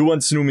 You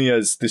once knew me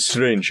as the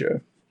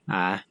Stranger,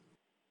 Aye.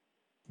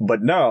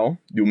 but now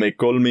you may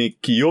call me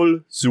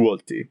Kiol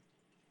Zuolti.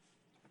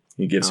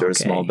 He gives her a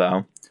Okay. small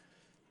bow.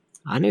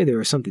 I knew there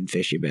was something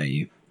fishy about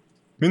you.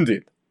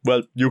 Indeed.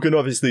 Well, you can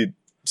obviously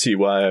see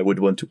why I would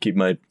want to keep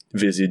my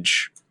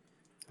visage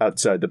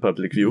outside the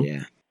public view.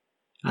 Yeah.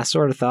 I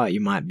sort of thought you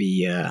might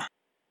be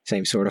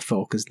same sort of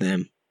folk as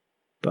them.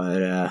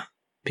 But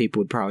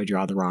people would probably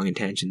draw the wrong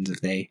intentions if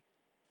they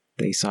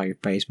saw your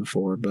face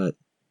before. But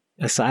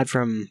aside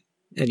from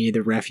any of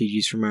the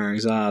refugees from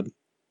Aurangzeb,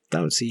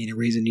 don't see any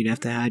reason you'd have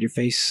to hide your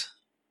face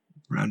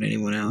around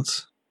anyone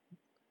else.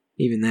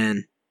 Even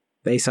then,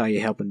 they saw you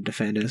helping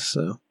defend us,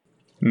 so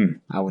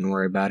I wouldn't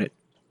worry about it.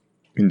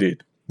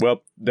 Indeed.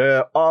 Well,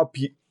 there are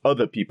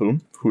other people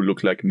who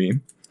look like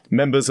me,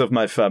 members of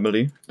my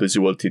family, the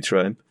Zuolti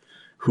tribe,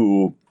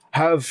 who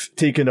have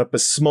taken up a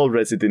small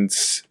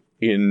residence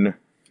in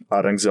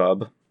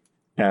Aurangzeb,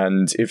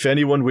 and if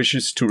anyone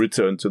wishes to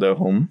return to their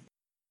home,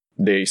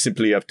 they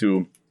simply have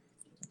to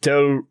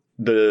tell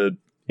the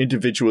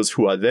individuals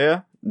who are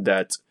there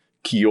that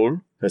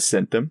Kiol has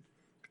sent them,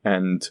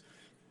 and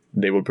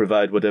they will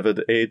provide whatever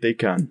the aid they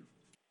can.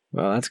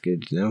 Well, that's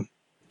good to know.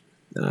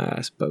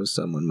 I suppose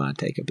someone might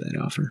take up that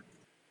offer.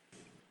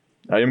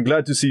 I am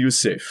glad to see you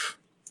safe,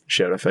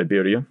 Sheriff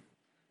Iberia.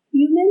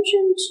 You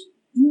mentioned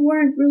you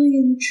weren't really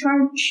in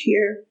charge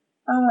here.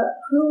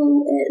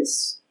 Who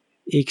is?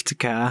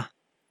 Iktika.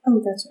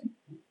 Oh, that's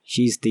right.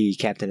 She's the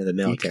captain of the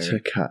military.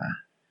 Iktika.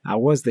 I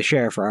was the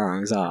sheriff for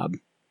Aurangzeb.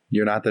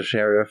 You're not the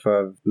sheriff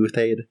of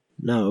Uthaid?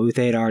 No,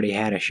 Uthaid already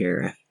had a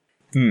sheriff.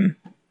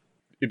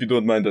 If you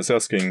don't mind us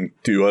asking,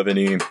 do you have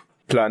any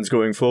plans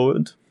going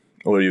forward?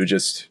 Or are you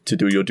just to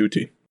do your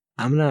duty?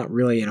 I'm not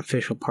really an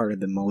official part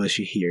of the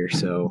militia here,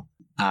 so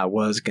I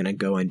was gonna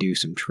go and do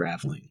some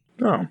traveling.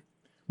 Oh,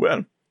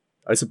 well,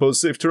 I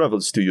suppose safe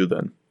travels to you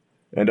then.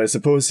 And I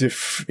suppose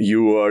if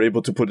you are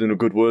able to put in a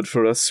good word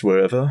for us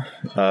wherever,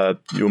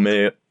 you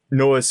may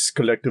know us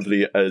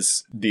collectively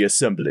as the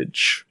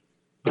assemblage.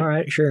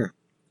 Alright, sure.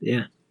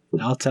 Yeah.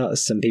 I'll tell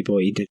some people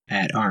you did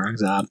at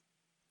Aurangzeb.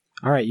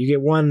 Alright, you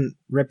get 1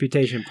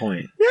 reputation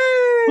point.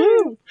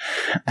 Woo!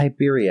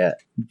 Iberia,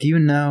 do you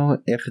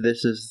know if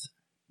this is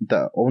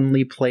the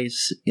only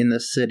place in the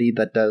city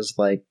that does,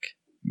 like,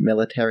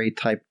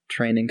 military-type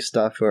training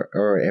stuff,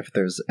 or if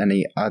there's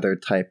any other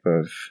type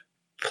of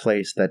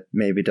place that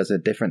maybe does a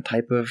different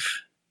type of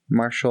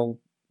martial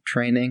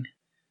training?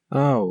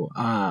 Oh,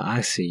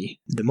 I see.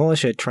 The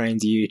militia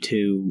trains you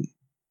to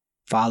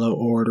follow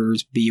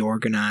orders, be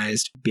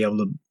organized, be able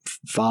to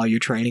follow your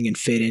training and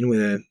fit in with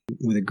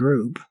a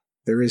group.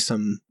 There is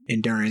some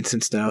endurance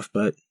and stuff,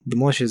 but the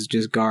militia is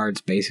just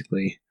guards,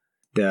 basically.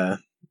 The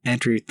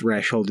entry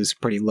threshold is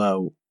pretty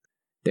low.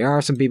 There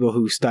are some people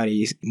who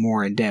study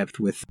more in depth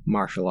with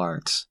martial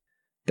arts.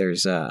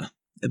 There's a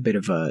bit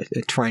of a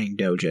training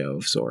dojo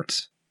of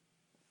sorts.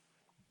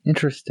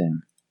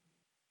 Interesting.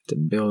 It's a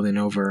building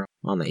over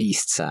on the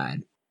east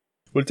side.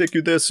 We'll take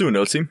you there soon,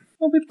 Elsie.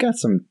 Well, we've got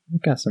some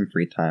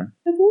free time.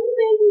 Could we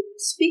maybe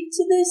speak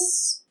to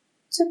this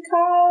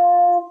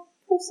Taka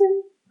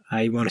person?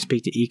 You want to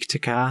speak to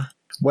Iktika?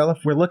 Well,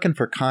 if we're looking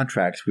for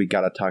contracts, we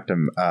gotta talk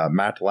to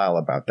Matt Lal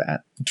about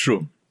that.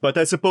 True. But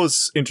I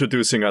suppose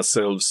introducing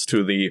ourselves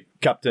to the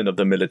captain of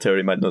the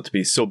military might not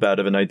be so bad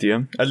of an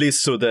idea. At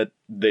least so that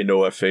they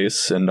know our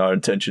face and our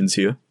intentions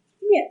here.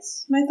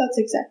 Yes, my thoughts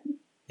exactly.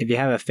 If you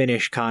have a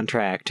finished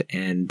contract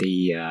and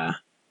the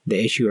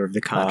issuer of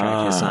the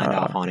contract has signed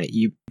off on it,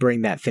 you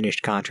bring that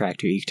finished contract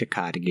to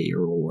Iktika to get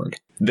your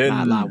reward.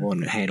 Then I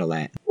won't handle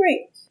that.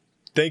 Great.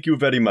 thank you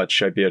very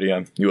much,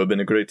 Iberia. You have been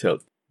a great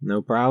help.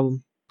 No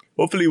problem.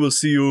 Hopefully we'll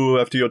see you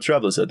after your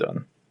travels are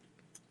done.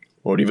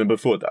 Or even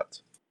before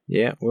that.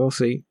 Yeah, we'll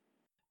see.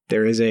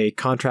 There is a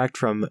contract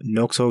from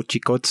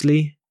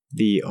Noxochicotzli,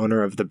 the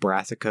owner of the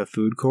Brassica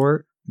food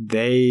court.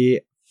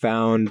 They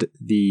found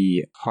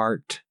the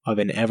heart of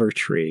an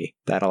evertree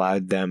that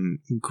allowed them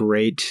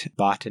great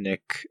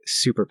botanic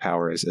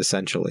superpowers,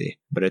 essentially.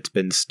 But it's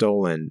been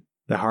stolen.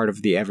 The heart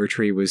of the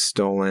evertree was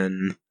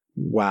stolen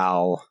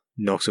while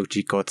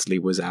Noxochicotzli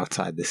was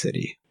outside the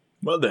city.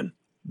 Well then,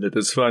 let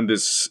us find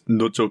this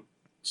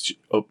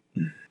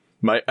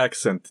my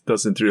accent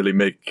doesn't really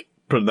make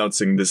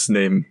pronouncing this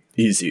name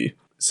easy.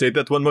 Say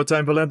that one more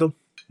time, Valando.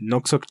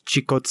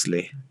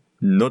 Noxochicotzli.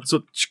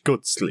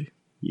 Noxochicotzli.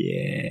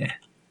 Yeah.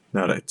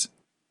 Alright.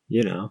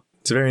 You know.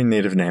 It's a very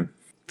native name.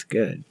 It's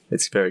good.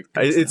 It's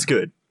it's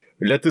good.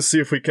 Let us see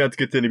if we can't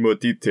get any more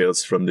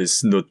details from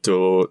this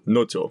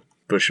Noto,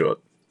 for sure.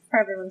 For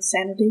everyone's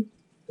sanity.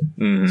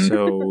 Mm-hmm.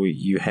 So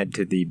you head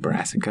to the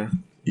Brassica.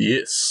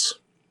 Yes.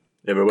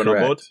 Everyone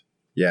Correct. on board?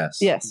 Yes.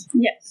 Yes.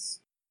 Yes.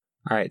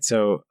 All right,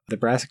 so the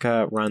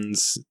Brassica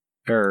runs,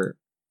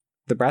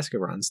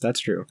 that's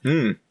true.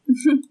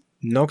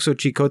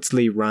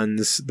 Noxochicotzli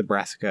runs the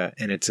Brassica,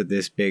 and it's at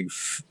this big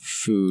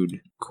food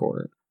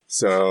court.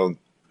 So,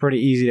 Pretty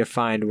easy to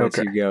find once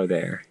Okay. you go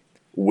there.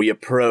 we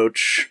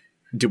approach...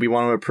 Do we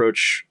want to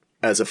approach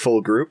as a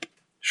full group?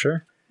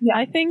 Sure. Yeah,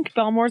 I think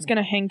Belmore's going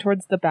to hang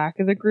towards the back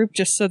of the group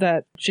just so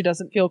that she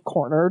doesn't feel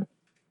cornered.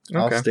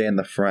 I'll Okay. stay in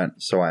the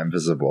front so I'm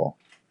visible.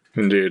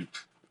 Indeed.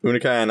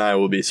 Unica and I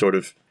will be sort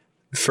of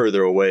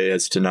further away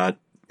as to not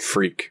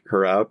freak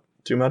her out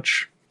too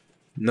much.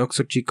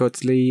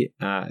 Noxochicotzli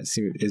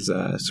is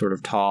a sort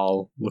of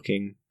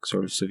tall-looking,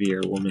 sort of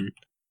severe woman.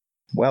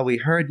 Well, we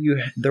heard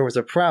there was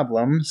a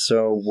problem,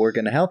 so we're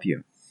gonna help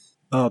you.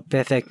 Oh,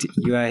 perfect.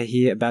 You are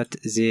here about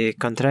the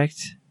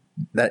contract?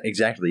 That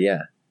exactly,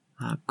 yeah.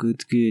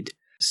 Good.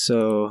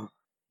 So,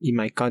 in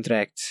my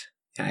contract,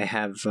 I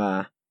have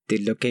the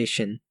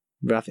location,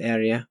 rough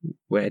area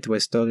where it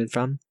was stolen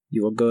from.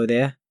 You will go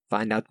there,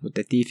 find out what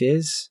the thief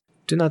is.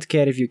 Do not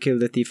care if you kill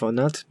the thief or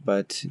not,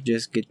 but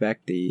just get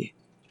back the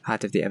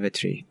heart of the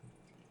evertree.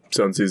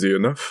 Sounds easy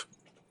enough.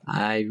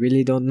 I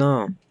really don't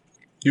know.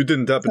 You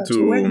didn't happen That's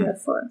what we're to here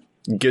for.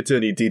 get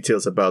any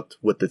details about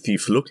what the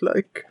thief looked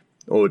like?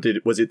 Or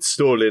was it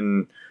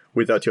stolen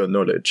without your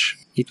knowledge?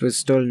 It was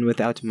stolen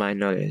without my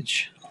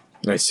knowledge.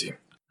 I see.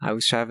 I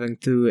was traveling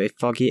through a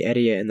foggy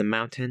area in the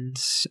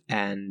mountains,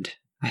 and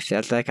I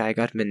felt like I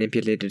got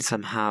manipulated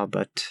somehow,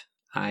 but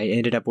I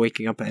ended up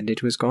waking up and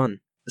it was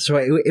gone. So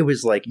it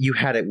was like you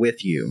had it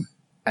with you.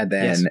 And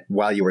then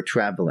while you were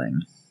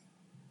traveling,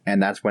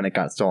 and that's when it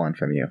got stolen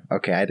from you.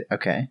 Okay,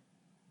 okay.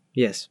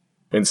 Yes.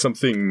 And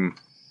something...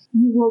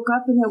 You woke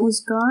up and it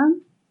was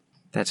gone?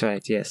 That's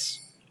right, yes.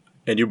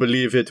 And you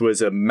believe it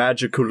was a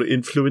magical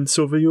influence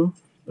over you?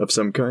 Of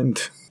some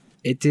kind?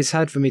 It is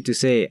hard for me to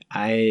say.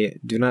 I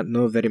do not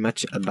know very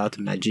much about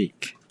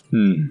magic.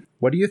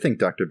 What do you think,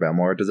 Dr.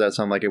 Belmore? Does that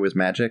sound like it was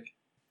magic?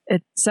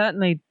 It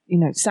certainly,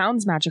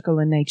 sounds magical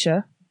in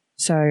nature.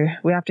 So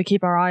we have to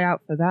keep our eye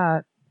out for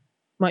that.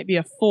 Might be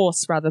a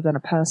force rather than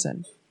a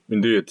person.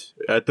 Indeed.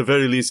 At the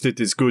very least, it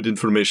is good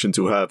information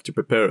to have to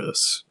prepare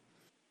us.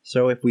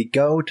 So if we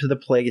go to the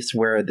place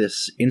where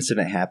this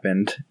incident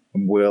happened,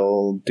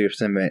 we'll do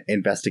some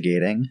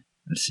investigating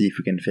and see if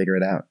we can figure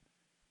it out.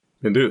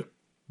 Indeed.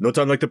 No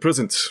time like the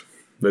present.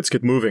 Let's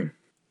get moving.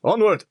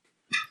 Onward!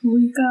 Here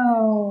we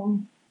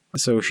go.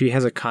 So she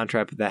has a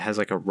contract that has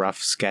like a rough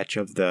sketch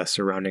of the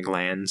surrounding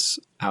lands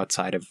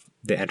outside of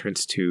the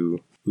entrance to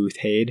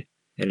Uthade,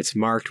 and it's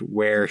marked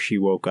where she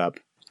woke up.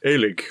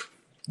 Aelig,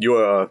 you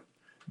are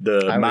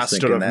the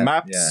master of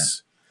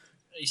maps.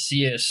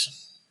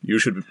 Yes. You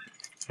should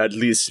at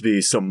least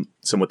be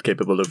somewhat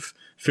capable of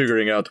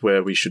figuring out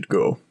where we should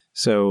go.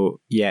 So,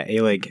 yeah,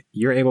 Aelig,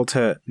 you're able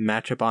to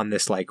match up on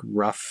this like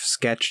rough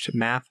sketched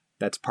map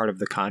that's part of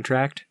the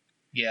contract.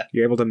 Yeah.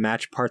 You're able to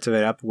match parts of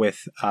it up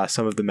with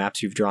some of the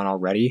maps you've drawn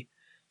already.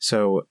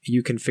 So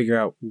you can figure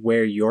out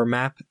where your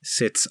map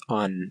sits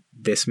on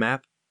this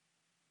map.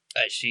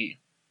 I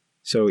see.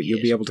 So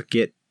you'll be able to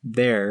get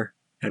there,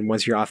 and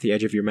once you're off the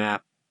edge of your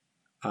map,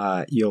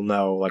 you'll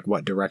know like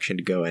what direction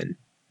to go in.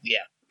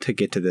 Yeah. To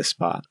get to this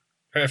spot.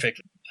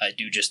 Perfect. I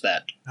do just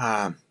that.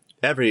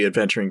 Every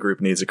adventuring group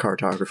needs a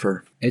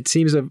cartographer. It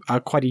seems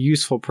quite a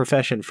useful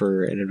profession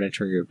for an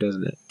adventuring group,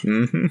 doesn't it?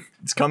 Mm-hmm.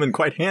 It's come in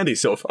quite handy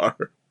so far.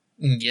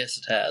 Yes,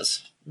 it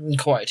has.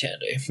 Quite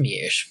handy,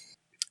 yes.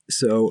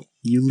 So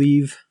you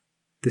leave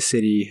the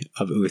city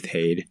of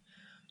Uthade.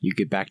 You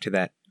get back to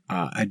that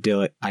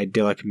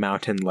idyllic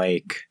mountain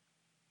lake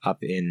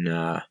up in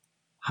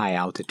high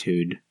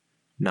altitude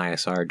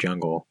Nyasar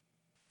jungle.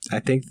 I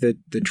think that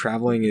the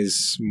traveling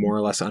is more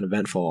or less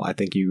uneventful. I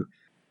think you...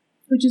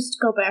 We just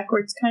go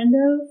backwards, kind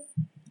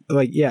of?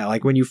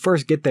 Like when you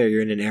first get there,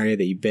 you're in an area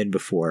that you've been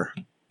before.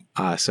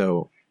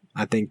 So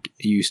I think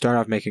you start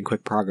off making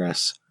quick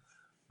progress.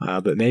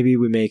 But maybe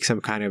we make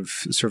some kind of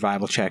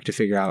survival check to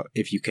figure out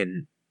if you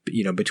can,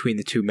 between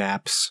the two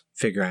maps,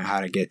 figure out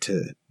how to get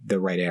to the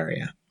right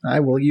area.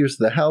 I will use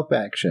the help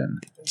action.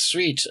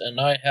 Sweet,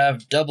 and I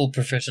have double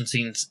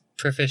proficiency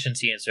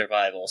in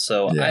survival,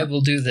 so I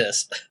will do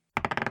this.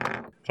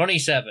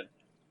 27.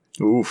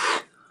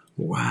 Oof.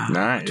 Wow.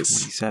 Nice.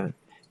 27.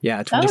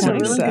 Yeah, That was a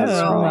 27. really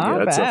good roll.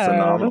 Yeah, that's a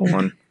phenomenal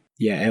one.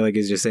 Yeah, Aelig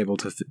is just able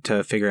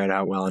to figure it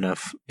out well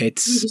enough. You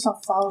It's just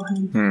all follow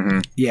him. Mm-hmm.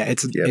 yeah,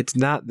 it's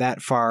not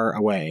that far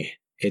away.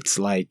 It's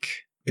like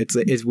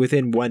it's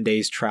within 1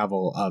 day's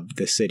travel of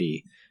the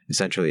city.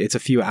 Essentially, it's a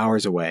few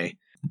hours away,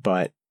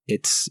 but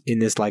it's in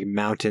this like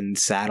mountain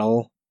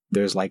saddle.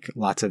 There's like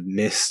lots of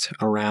mist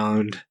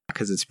around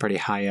because it's pretty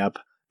high up.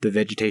 The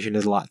vegetation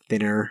is a lot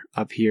thinner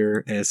up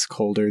here, and it's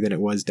colder than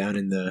it was down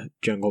in the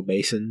jungle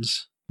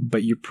basins.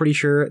 But you're pretty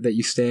sure that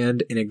you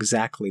stand in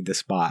exactly the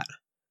spot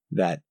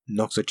that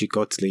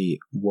Noxochicotzli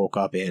woke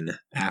up in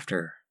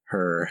after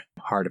her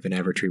Heart of an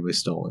Evertree was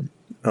stolen.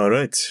 All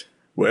right.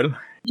 Well,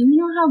 Do we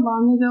know how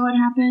long ago it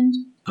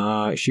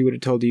happened? She would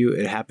have told you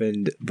it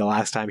happened the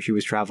last time she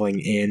was traveling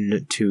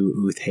into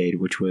Uthade,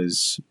 which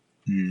was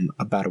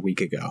about a week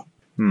ago.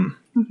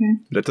 Okay.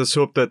 let us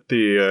hope that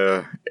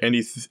the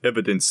any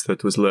evidence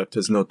that was left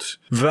has not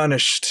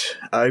vanished.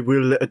 I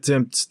will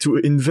attempt to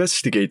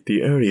investigate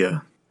the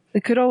area. We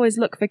could always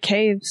look for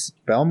caves.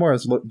 Belmore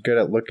is good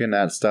at looking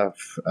at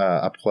stuff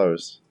up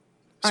close.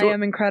 So- I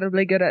am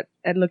incredibly good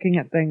at looking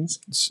at things.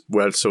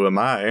 Well, so am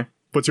I.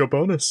 What's your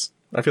bonus?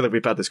 I feel like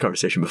we've had this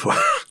conversation before.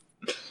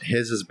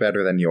 His is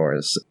better than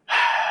yours.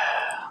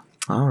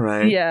 All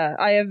right. Yeah,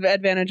 I have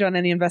advantage on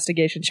any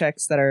investigation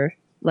checks that are,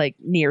 like,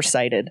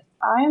 nearsighted.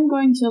 I am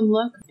going to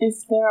look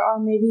if there are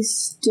maybe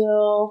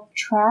still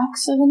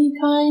tracks of any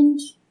kind,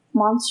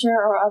 monster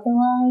or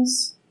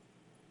otherwise.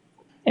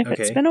 If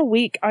Okay. it's been a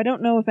week, I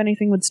don't know if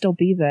anything would still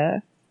be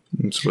there.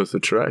 It's worth a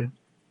try.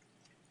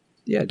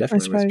 Yeah,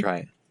 definitely let's suppose. try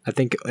it. I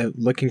think if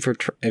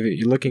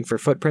you're looking for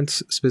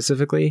footprints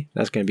specifically,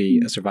 that's going to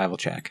be a survival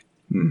check.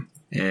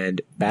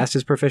 And Bast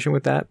is proficient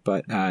with that,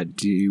 but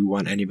do you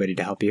want anybody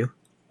to help you?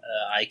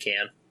 I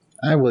can.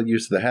 I will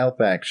use the help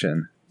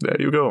action. There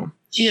you go.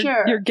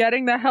 Sure. You're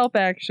getting the help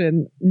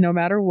action no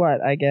matter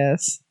what, I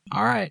guess.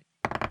 All right.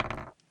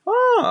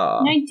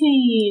 Ah.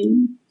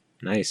 19.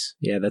 Nice.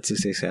 Yeah, that's a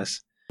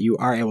success. You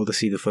are able to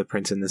see the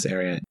footprints in this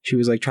area. She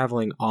was like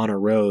traveling on a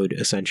road,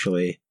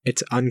 essentially.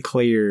 It's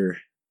unclear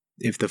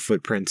if the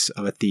footprints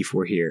of a thief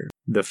were here.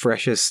 The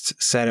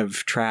freshest set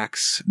of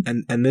tracks,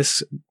 and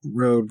this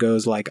road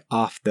goes like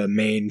off the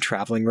main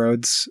traveling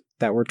roads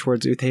that were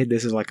towards Uthade.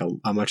 This is like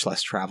a much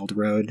less traveled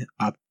road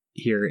up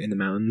here in the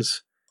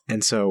mountains.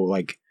 And so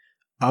like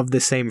of the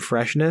same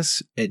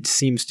freshness, it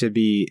seems to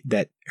be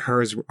that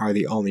hers are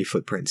the only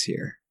footprints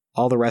here.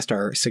 all the rest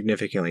are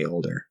significantly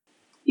older.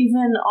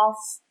 Even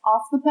off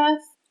the path?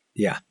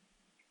 Yeah.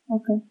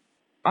 Okay.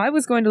 I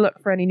was going to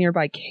look for any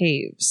nearby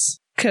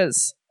caves,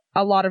 because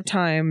a lot of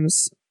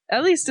times,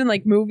 at least in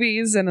like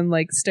movies and in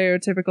like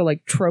stereotypical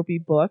like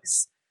tropey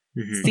books,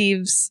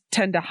 thieves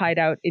tend to hide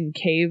out in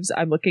caves.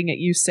 I'm looking at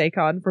you,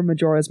 Sakon, from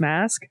Majora's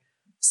Mask.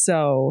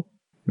 So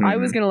I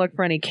was going to look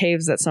for any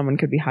caves that someone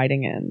could be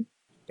hiding in.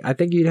 I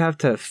think you'd have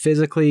to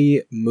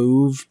physically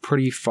move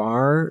pretty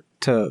far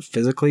to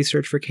physically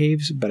search for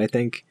caves, but I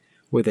think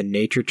with a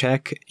nature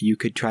check, you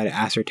could try to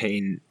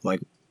ascertain like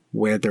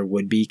where there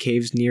would be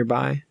caves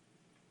nearby.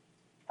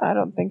 I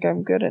don't think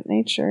I'm good at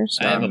nature.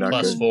 So I have a not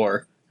good.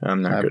 +4.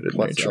 I'm not good at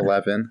plus nature.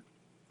 11.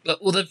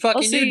 Well, then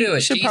fucking you do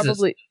it. Should Jesus.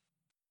 probably.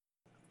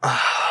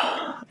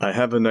 I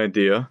have an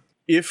idea.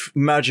 If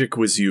magic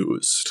was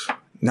used,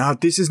 now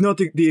this is not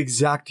the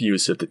exact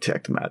use of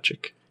detect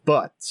magic,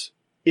 but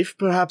if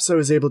perhaps I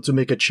was able to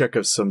make a check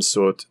of some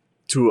sort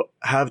to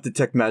have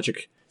detect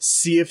magic,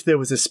 see if there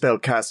was a spell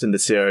cast in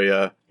this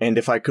area, and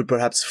if I could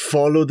perhaps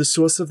follow the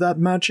source of that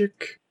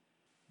magic.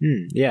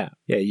 Yeah.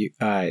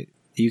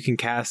 You can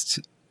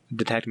cast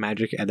detect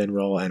magic and then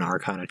roll an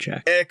Arcana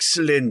check.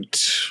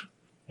 Excellent.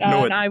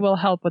 And I will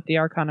help with the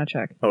Arcana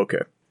check.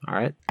 Okay. All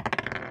right.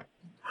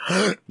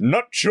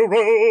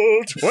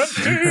 Natural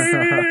 20!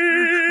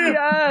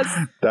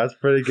 Yes! That's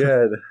pretty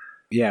good.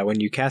 Yeah, when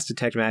you cast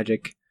detect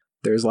magic,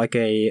 there's like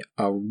a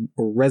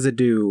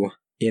residue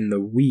in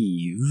the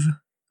weave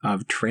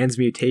of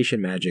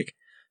transmutation magic,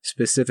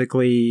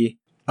 specifically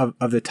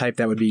of the type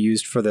that would be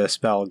used for the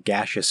spell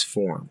gaseous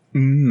form.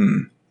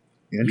 You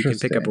can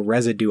pick up a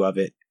residue of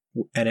it,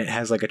 and it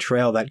has like a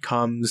trail that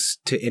comes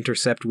to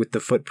intercept with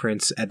the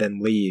footprints and then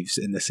leaves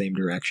in the same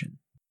direction.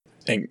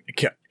 And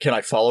can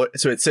I follow it?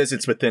 So it says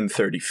it's within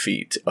 30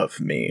 feet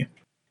of me.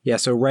 Yeah,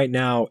 so right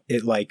now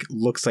it like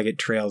looks like it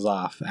trails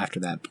off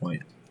after that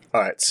point. All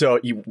right, so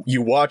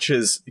you watch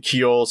as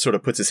Kiel sort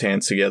of puts his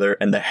hands together,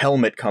 and the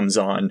helmet comes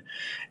on,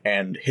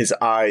 and his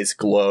eyes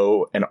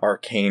glow an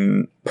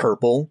arcane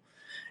purple,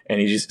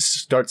 and he just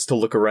starts to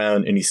look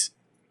around, and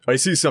I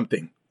see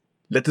something.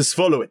 Let us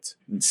follow it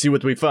and see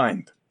what we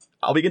find.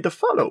 I'll begin to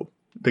follow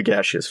the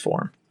gaseous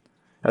form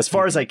as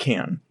far as I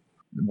can.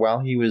 While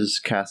he was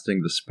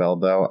casting the spell,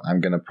 though, I'm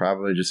going to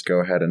probably just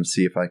go ahead and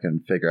see if I can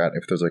figure out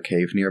if there's a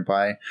cave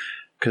nearby,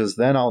 because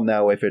then I'll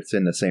know if it's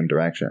in the same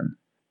direction.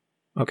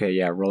 Okay,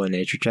 yeah, roll a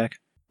nature check.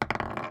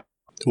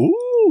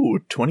 Ooh,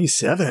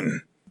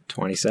 27.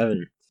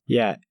 27.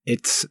 Yeah,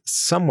 it's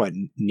somewhat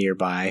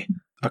nearby,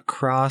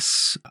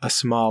 across a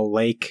small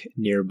lake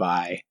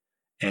nearby,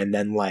 and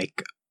then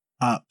like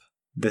up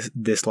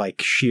this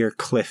like sheer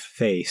cliff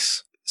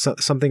face. So,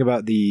 something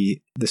about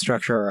the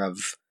structure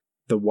of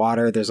the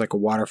water, there's like a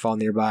waterfall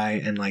nearby,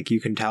 and like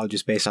you can tell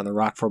just based on the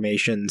rock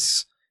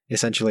formations,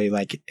 essentially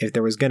like if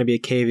there was going to be a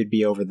cave, it'd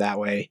be over that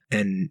way,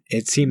 and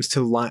it seems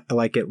to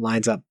like it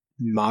lines up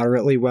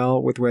moderately well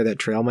with where that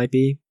trail might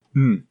be.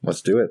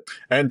 Let's do it.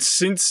 And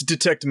since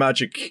detect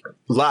magic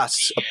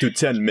lasts up to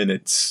 10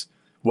 minutes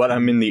while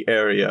I'm in the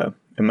area,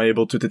 am I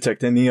able to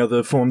detect any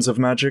other forms of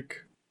magic?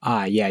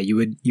 Yeah, you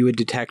would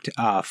detect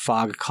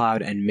fog,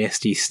 cloud, and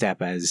misty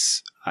step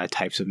as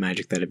types of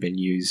magic that have been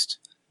used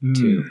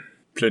too.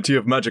 Plenty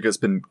of magic has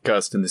been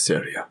cast in this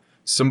area.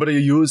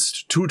 Somebody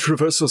used 2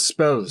 traversal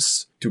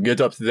spells to get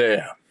up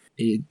there.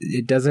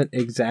 It doesn't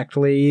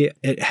exactly...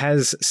 It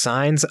has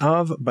signs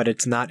of, but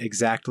it's not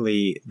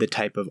exactly the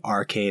type of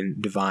arcane,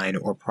 divine,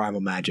 or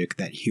primal magic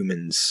that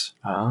humans,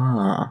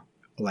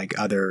 like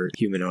other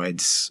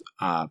humanoids,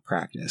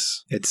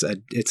 practice. It's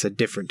a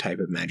different type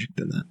of magic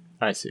than that.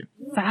 I see.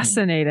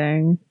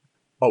 Fascinating.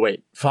 Oh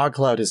wait, Fog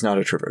Cloud is not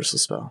a traversal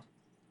spell.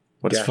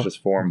 What is Gaseous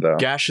form, though.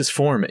 Gaseous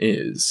form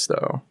is,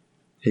 though.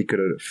 He could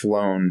have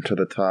flown to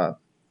the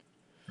top,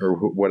 or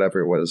whatever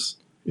it was.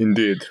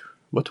 Indeed.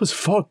 What was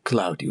Fog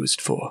Cloud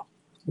used for?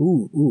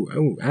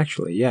 Ooh,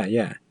 actually,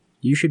 yeah.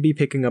 You should be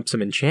picking up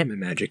some enchantment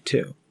magic,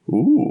 too.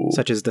 Ooh.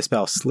 Such as the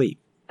spell Sleep.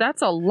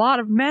 That's a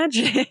lot of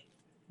magic.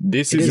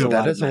 This It is is a a lot.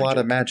 lot That of is a lot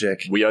of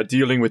magic. We are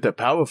dealing with a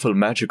powerful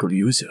magical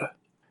user.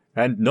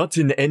 And not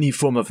in any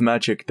form of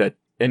magic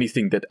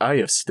anything that I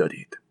have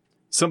studied.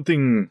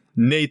 Something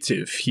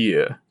native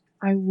here.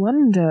 I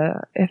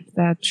wonder if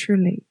they're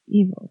truly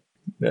evil.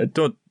 I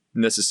don't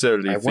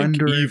necessarily I think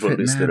wonder if evil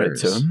it is the right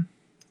matters. term.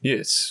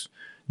 Yes.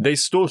 They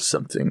stole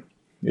something.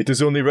 It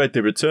is only right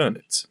they return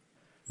it.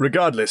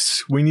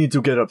 Regardless, we need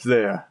to get up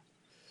there.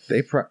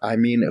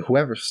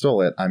 Whoever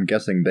stole it, I'm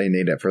guessing they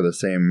need it for the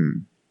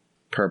same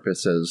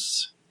purpose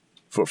as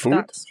For food?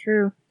 That's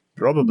true.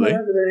 Probably.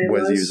 Whatever their name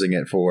was using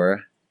it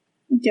for.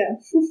 Yeah.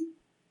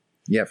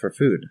 Yeah, for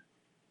food.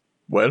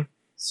 Well,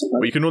 So,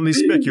 we can only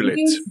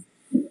speculate.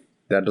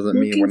 That doesn't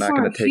mean we're not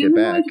going to take it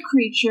back.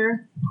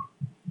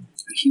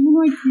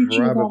 Humanoid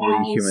creature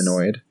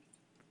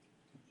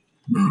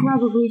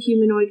Probably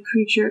humanoid.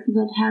 creature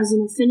that has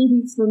an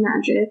affinity for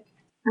magic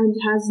and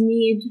has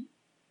need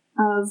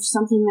of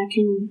something that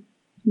can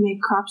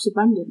make crops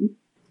abundant.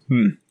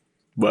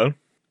 Well,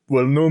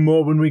 we'll know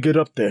more when we get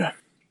up there.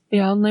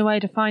 The only way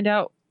to find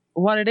out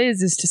what it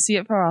is to see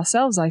it for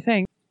ourselves, I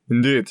think.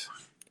 Indeed.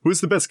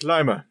 Who's the best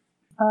climber?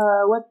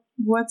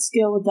 What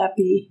skill would that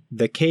be?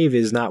 The cave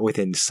is not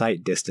within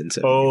sight distance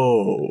of you.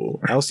 Oh.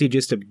 Elsie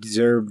just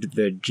observed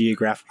the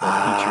geographical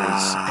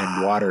features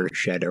and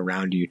watershed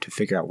around you to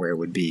figure out where it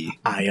would be.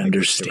 I like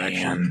which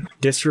direction. understand.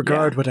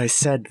 Disregard what I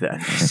said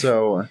then.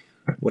 So,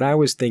 What I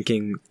was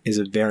thinking is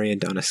a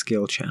variant on a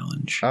skill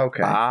challenge.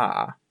 okay.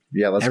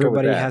 Yeah, let's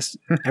everybody go with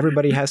that.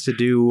 everybody has to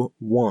do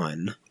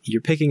one.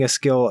 You're picking a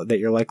skill that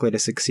you're likely to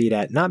succeed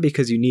at, not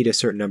because you need a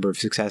certain number of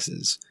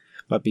successes,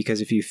 but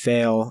because if you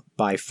fail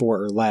by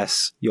 4 or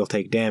less, you'll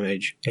take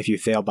damage. If you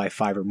fail by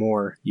 5 or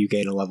more, you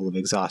gain a level of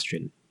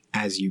exhaustion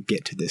as you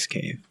get to this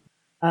cave.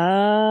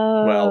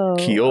 Oh. Well,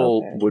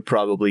 Keel okay. would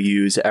probably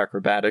use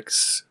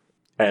acrobatics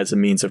as a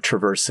means of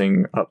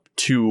traversing up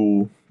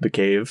to the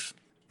cave.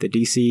 The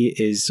DC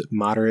is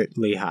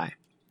moderately high.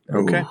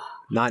 Okay.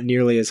 Not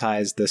nearly as high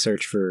as the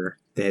search for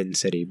the hidden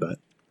city, but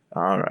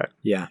All right.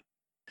 yeah.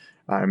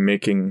 I'm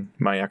making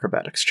my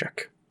acrobatics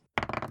check.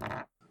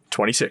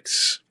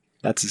 26.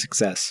 That's a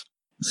success.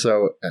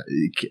 So,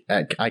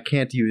 I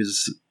can't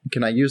use...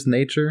 Can I use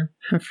nature?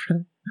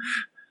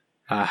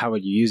 How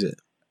would you use it?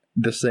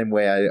 The same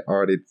way I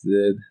already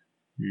did.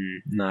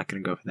 Not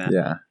going to go for that.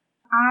 Yeah.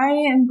 I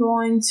am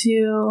going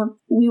to.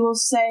 We will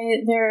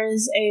say there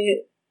is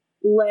a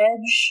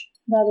ledge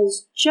that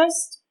is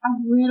just a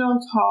little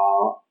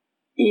tall,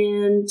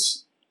 and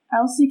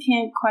Elsie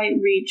can't quite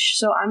reach.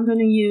 So I'm going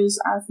to use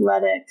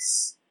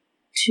athletics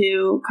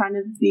to kind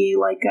of be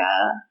like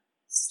a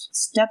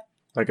step,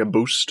 Like a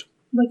boost.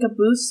 like a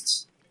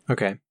boost.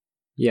 Okay.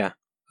 Yeah.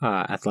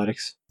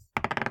 Athletics.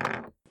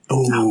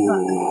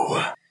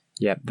 Ooh.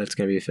 Yep, that's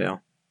going to be a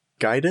fail.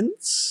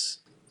 Guidance?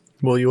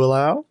 Will you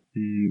allow?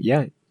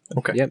 Yeah.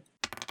 Okay. Yep.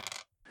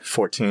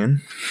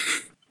 14.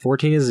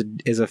 14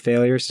 is a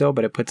failure still,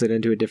 but it puts it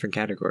into a different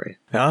category.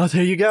 Oh,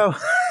 there you go.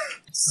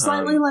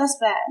 Slightly less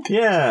bad.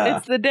 Yeah.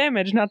 It's the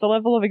damage, not the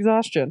level of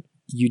exhaustion.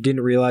 You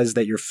didn't realize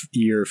that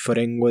your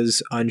footing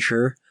was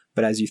unsure,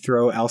 but as you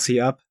throw Elsie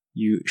up,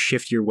 you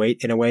shift your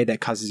weight in a way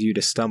that causes you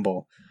to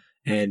stumble,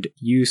 and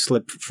you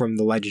slip from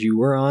the ledge you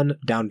were on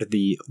down to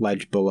the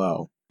ledge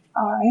below.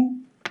 Alright.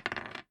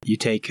 You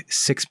take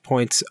 6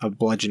 points of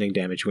bludgeoning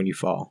damage when you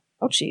fall.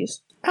 Oh,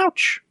 jeez.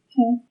 Ouch.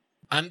 Okay.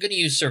 I'm going to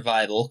use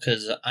survival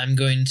because I'm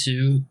going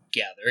to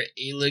gather.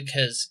 Aelig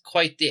has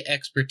quite the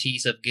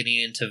expertise of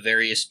getting into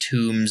various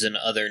tombs and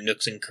other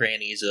nooks and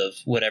crannies of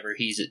whatever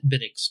he's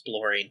been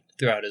exploring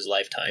throughout his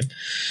lifetime.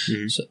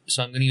 Mhm.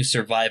 So I'm going to use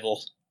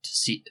survival to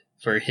see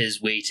for his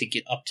way to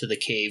get up to the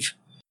cave.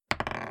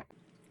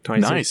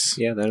 26. Nice.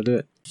 Yeah, that'll do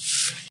it.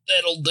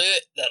 That'll do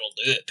it. That'll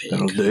do it, pig.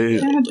 That'll do.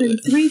 There have been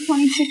 3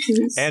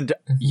 26s. And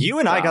you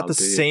and I got the Wow,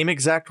 dude. same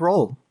exact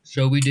roll.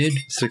 So we did.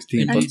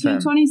 16 and plus 2 10.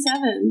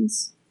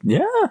 27s.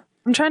 Yeah.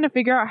 I'm trying to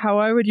figure out how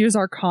I would use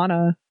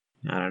Arcana,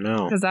 I don't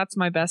know. because that's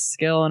my best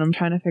skill, and I'm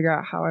trying to figure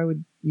out how I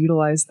would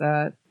utilize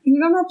that. You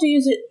don't have to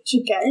use it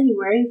to get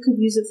anywhere. You could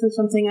use it for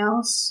something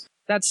else.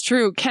 That's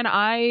true. Can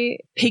I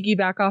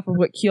piggyback off of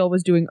what Keel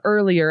was doing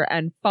earlier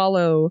and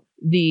follow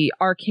the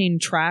arcane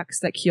tracks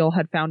that Keel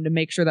had found to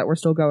make sure that we're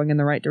still going in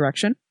the right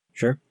direction?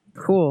 Sure.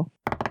 Cool.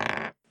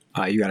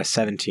 You got a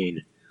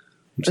 17,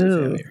 which is a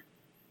Ooh. failure.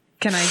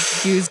 Can I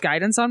use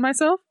guidance on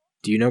myself?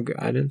 Do you know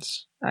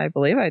guidance? I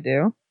believe I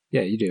do.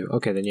 Yeah, you do.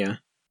 Okay, then yeah.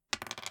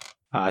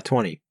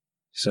 20.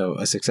 So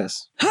a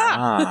success.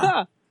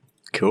 Ah.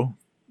 Cool.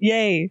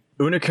 Yay.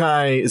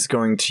 Unakai is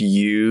going to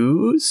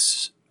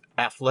use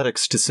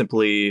athletics to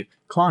simply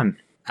climb.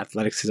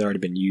 Athletics has already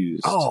been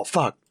used. Oh,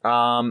 fuck.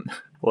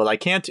 Well, I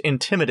can't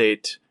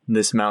intimidate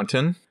this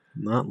mountain.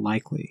 Not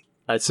likely.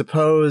 I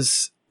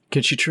suppose,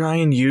 could she try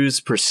and use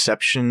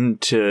perception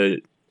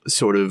to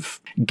sort of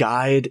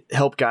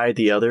help guide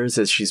the others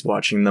as she's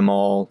watching them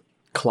all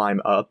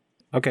climb up?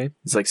 Okay.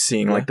 It's like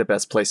seeing Yeah. like the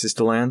best places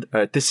to land.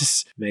 This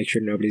is... Make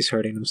sure nobody's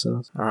hurting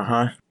themselves.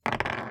 Uh-huh.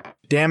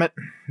 Damn it.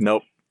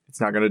 Nope. It's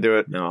not going to do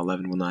it. No,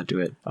 11 will not do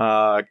it.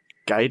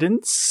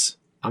 Guidance?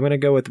 I'm going to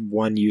go with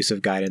one use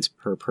of guidance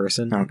per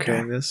person Okay.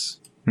 during this.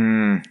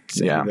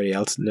 Does Yeah. anybody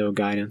else know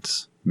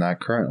guidance? Not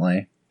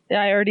currently.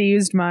 Yeah, I already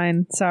used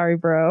mine. Sorry,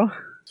 bro.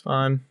 It's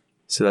fine.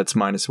 So that's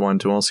 -1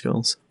 to all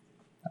skills.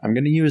 I'm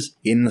going to use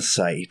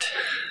insight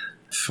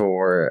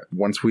for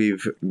once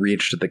we've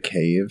reached the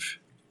cave,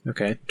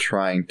 Okay.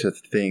 trying to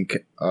think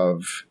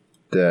of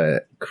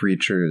the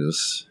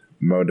creature's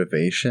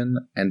motivation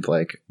and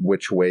like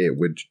which way it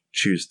would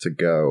choose to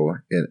go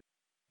and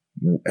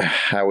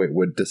how it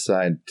would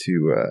decide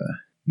to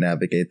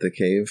navigate the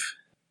cave.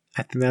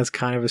 I think that's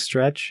kind of a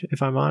stretch,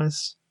 if I'm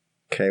honest.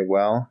 Okay,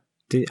 well,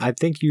 I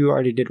think you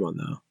already did one,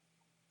 though.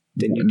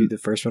 Didn't you do the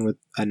first one with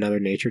another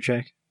nature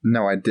check?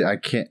 no, I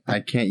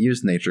can't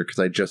use nature because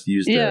I just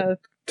used Yeah, it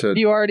to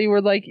you already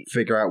were like,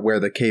 figure out where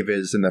the cave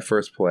is in the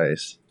first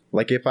place.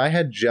 Like if I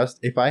had just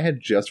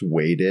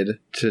waited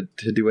to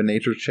do a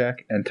nature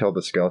check until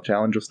the skill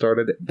challenge was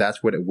started,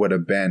 that's what it would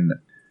have been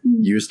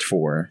used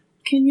for.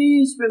 Can you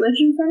use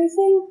religion for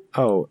anything?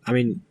 Oh, I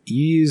mean,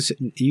 you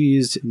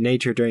used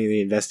nature during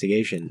the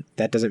investigation.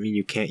 That doesn't mean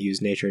you can't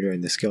use nature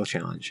during the skill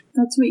challenge.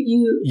 That's what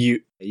you...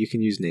 You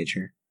can use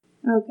nature.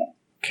 Okay. You... You can use nature. Okay.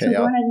 Okay, So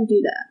go ahead and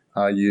do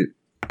that. you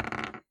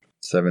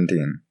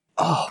 17.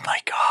 Oh my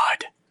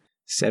god.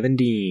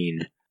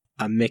 17.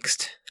 A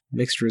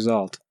mixed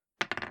result.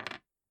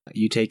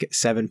 You take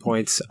 7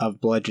 points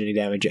of bludgeoning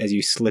damage as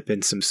you slip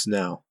in some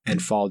snow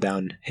and fall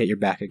down, hit your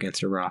back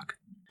against a rock.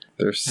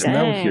 There's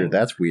snow Dang. here.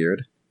 That's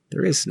weird.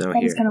 There is snow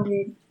That is here. kind of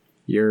weird.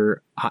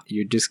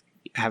 You just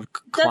have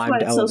That's why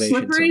climbed it's so elevation so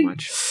slippery.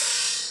 much.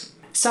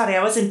 Sorry,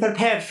 I wasn't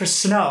prepared for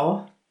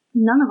snow.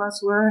 None of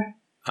us were.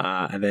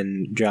 And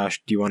then,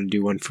 Josh, do you want to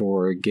do one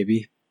for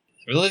Gibby?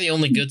 Really, the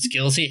only good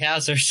skills he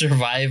has are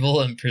survival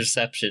and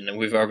perception, and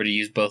we've already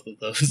used both of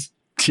those.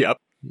 Yep.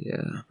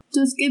 Yeah.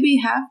 Does Gibby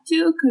have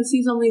to? Because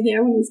he's only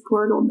there when he's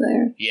portaled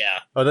there. Yeah.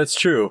 Oh, that's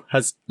true.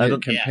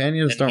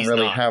 Companions and don't he's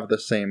really not. have the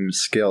same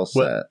skill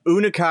set. Well,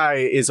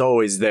 Unakai is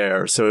always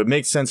there, so it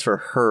makes sense for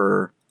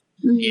her.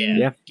 Yeah.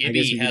 Yeah, I Gibby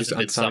guess you can just hasn't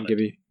been unsign summoned.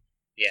 Gibby.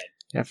 Yeah.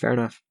 Yeah, fair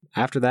enough.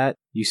 After that,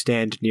 you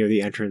stand near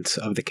the entrance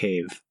of the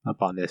cave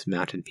up on this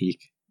mountain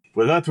peak.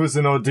 Well, that was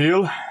an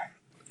ordeal.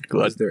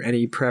 Is there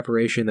any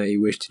preparation that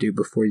you wish to do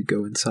before you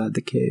go inside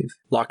the cave?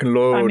 Lock and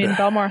load. I mean,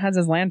 Belmar has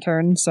his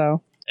lantern,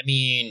 so I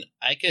mean,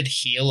 I could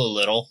heal a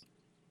little.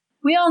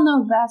 We all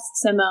know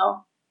Vast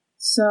Simo.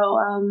 So,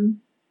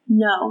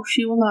 no,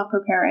 she will not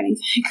prepare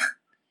anything.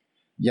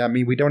 Yeah, I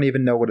mean, we don't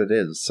even know what it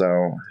is,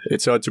 so...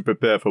 It's hard to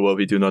prepare for what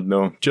we do not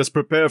know. Just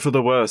prepare for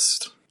the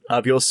worst.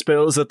 Have your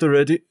spells at the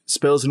ready.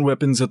 Spells and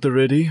weapons at the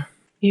ready.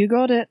 you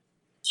got it.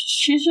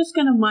 She's just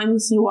gonna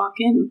mindlessly walk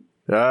in.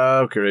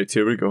 Ah, great.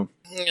 Here we go.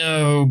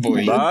 Oh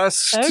boy.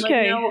 Bast.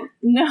 Okay. Like,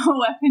 no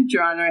weapon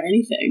drawn or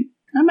anything.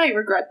 I might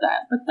regret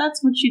that, but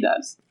that's what she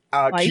does.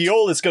 Light.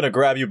 Kiol is gonna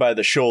grab you by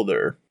the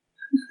shoulder.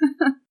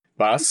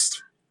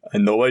 Bast, I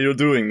know why you're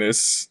doing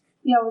this.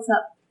 Yeah, what's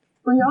up?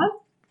 Were you on?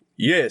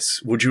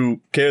 Yes, would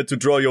you care to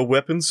draw your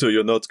weapon so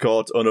you're not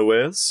caught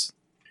unawares?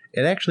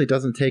 It actually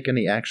doesn't take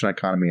any action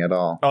economy at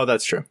all. Oh,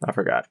 that's true. I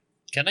forgot.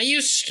 Can I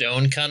use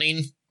stone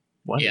cunning?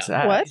 What is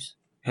Yeah. that?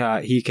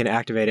 What? He can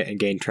activate it and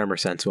gain tremor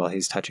sense while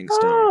he's touching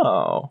stone.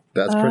 Oh.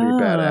 That's pretty Oh.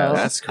 badass.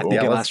 That's I cool.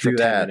 think Yeah, it let's lasts for do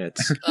 10 that.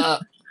 minutes.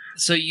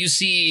 So you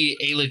see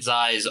Aelig's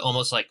eyes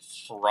almost like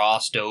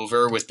frost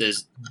over with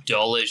this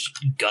dullish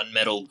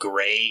gunmetal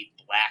gray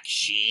black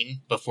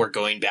sheen before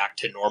going back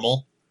to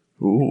normal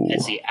Ooh.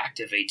 as he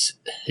activates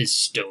his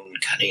stone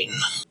cunning.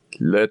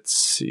 Let's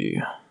see.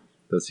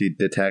 Does he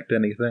detect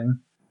anything?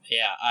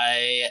 Yeah,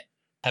 I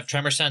have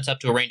tremor sense up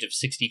to a range of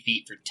 60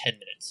 feet for 10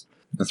 minutes.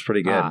 That's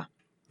pretty good.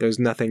 There's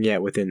nothing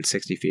yet within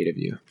 60 feet of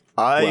you.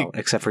 Well,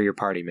 except for your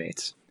party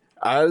mates.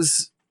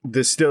 As the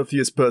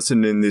stealthiest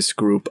person in this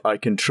group, I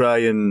can try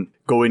and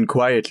go in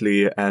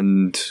quietly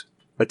and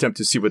attempt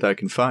to see what I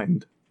can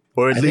find.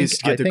 Or at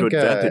least get a good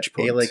vantage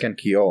point. Alec and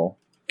Kiol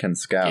can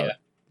scout. Yeah.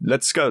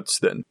 Let's scout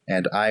then.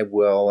 And I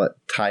will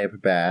tie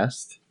up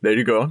Bast. There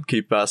you go.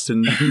 Keep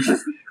Bastin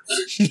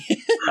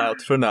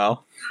out for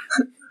now.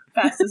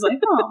 Fast is like,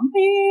 oh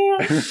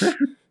man.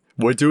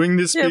 We're doing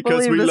this Can't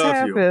because believe we this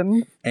love you.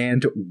 happened.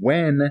 And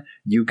when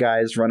you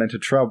guys run into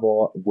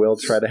trouble, we'll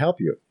try to help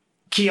you.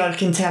 Kiol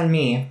can tell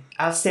me.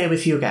 I'll stay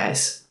with you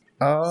guys.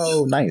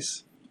 Oh,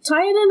 nice.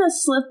 Tie it in a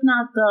slip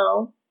knot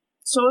though.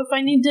 So if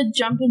I need to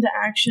jump into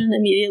action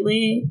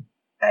immediately,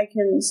 I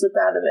can slip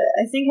out of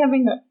it. I think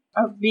having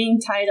being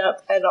tied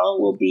up at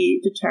all will be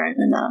deterrent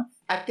enough.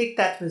 I think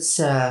that was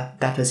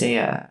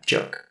a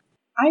joke.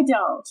 I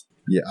don't.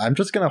 Yeah, I'm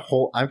just gonna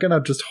hold. I'm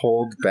gonna just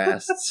hold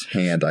Bast's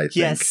hand. I think.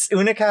 Yes,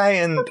 Unakai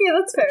and Okay,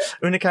 that's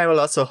fair. Unakai will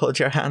also hold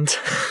your hand.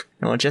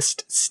 And we'll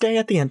just stay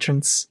at the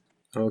entrance.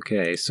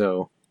 Okay,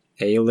 so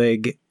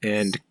Aelig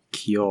and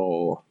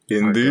Kiol are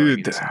going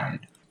Indeed. inside.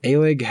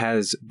 Aelig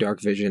has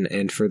dark vision,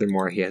 and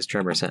furthermore, he has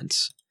tremor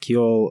sense.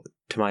 Kiol,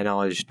 to my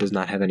knowledge, does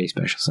not have any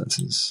special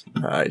senses.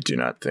 I do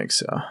not think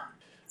so.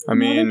 I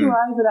Neither do mean,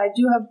 I, but I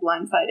do have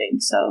blind fighting,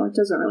 so it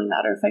doesn't really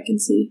matter if I can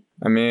see.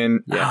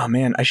 Yeah. Oh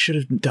man, I should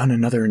have done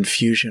another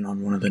infusion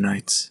on one of the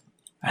nights.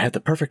 I had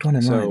the perfect one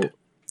in mind.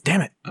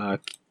 Damn it.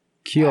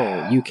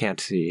 Kiol, you can't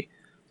see,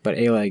 but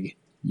Aelig,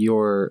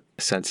 your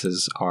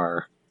senses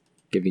are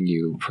giving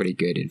you pretty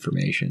good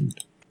information.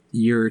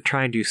 You're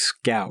trying to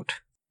scout.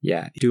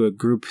 Yeah, do a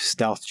group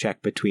stealth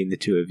check between the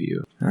two of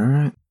you.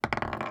 Alright.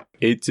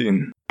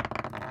 18.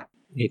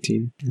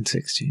 18 and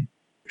 16.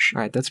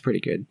 Alright, that's pretty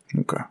good.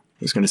 Okay.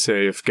 I was gonna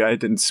say, if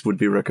guidance would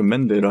be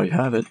recommended, I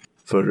have it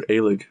for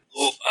Aelig.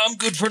 Oh, I'm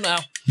good for now.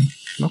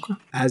 Okay.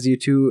 As you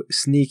two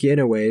sneak in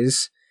a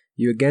ways,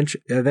 you again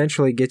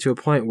eventually get to a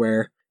point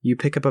where you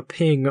pick up a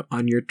ping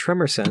on your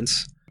tremor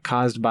sense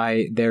caused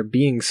by there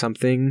being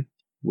something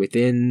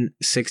within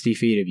 60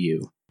 feet of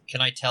you.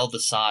 Can I tell the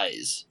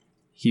size?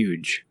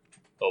 Huge.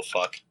 Oh,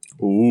 fuck.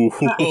 Ooh.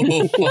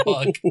 Oh,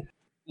 fuck.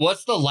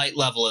 What's the light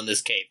level in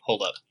this cave?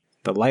 Hold up.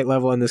 The light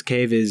level in this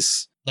cave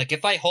is... Like,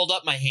 if I hold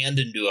up my hand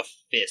and do a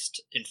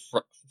fist in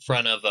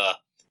front of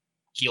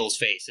Keel's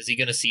face, is he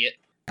going to see it?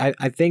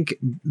 I think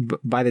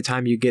by the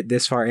time you get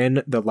this far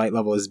in, the light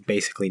level is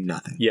basically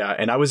nothing. Yeah,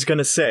 and I was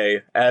gonna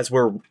say, as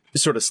we're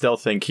sort of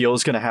stealthing,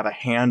 Keel's gonna have a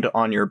hand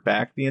on your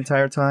back the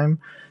entire time,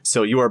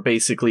 so you are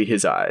basically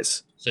his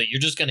eyes. So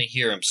you're just gonna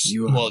hear him.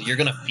 You're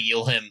gonna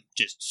feel him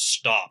just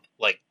stop,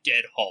 like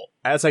dead halt.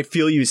 As I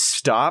feel you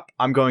stop,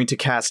 I'm going to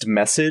cast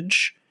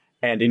message,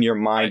 and in your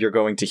mind, you're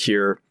going to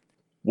hear,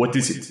 "What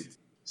is it?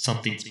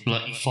 Something's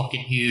bloody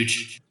fucking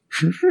huge,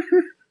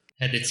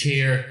 and it's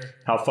here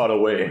How far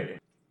away?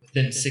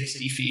 within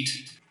 60 feet."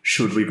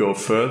 Should we go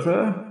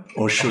further,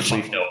 or should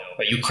we? No,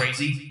 are you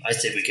crazy? I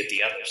say we get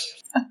the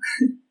others.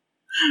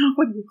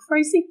 What, are you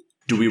crazy?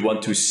 Do we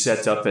want to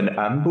set up an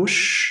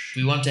ambush?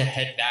 We want to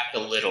head back a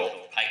little.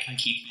 I can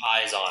keep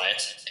eyes on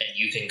it, and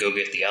you can go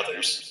get the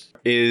others.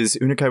 Is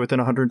Unikai within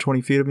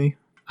 120 feet of me?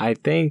 I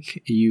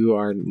think you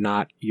are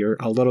not. You're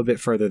a little bit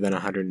further than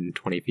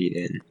 120 feet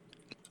in.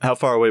 How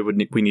far away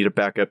would we need to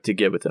back up to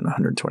get within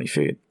 120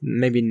 feet?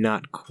 Maybe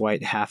not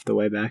quite half the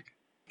way back.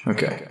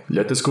 Okay,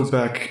 let us go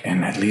back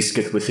and at least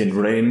get within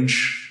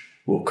range.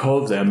 We'll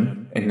call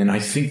them, and then I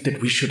think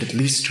that we should at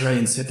least try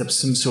and set up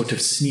some sort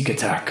of sneak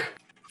attack.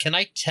 Can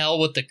I tell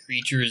what the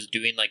creature is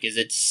doing? Like, is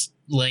it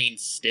laying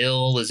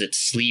still? Is it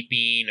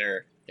sleeping?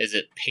 Or is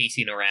it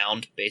pacing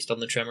around based on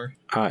the tremor?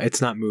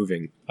 It's not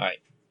moving. All right.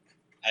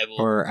 I will.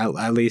 Or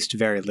at least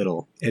very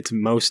little. It's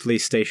mostly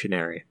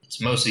stationary. It's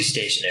mostly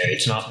stationary.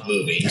 It's not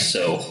moving,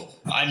 so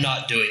I'm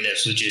not doing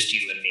this with just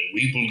you and me.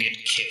 We will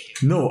get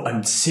kicked. No,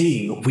 I'm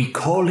saying we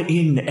call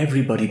in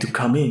everybody to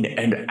come in,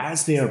 and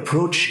as they are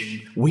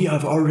approaching, we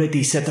have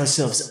already set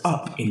ourselves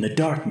up in the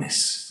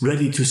darkness,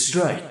 ready to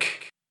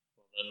strike.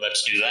 Then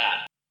let's do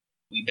that.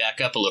 We back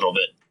up a little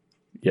bit.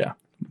 Yeah,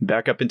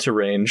 back up into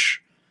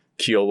range.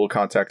 Keel will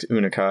contact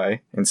Unikai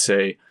and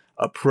say,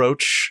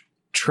 approach,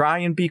 try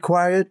and be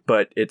quiet,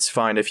 but it's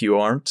fine if you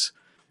aren't.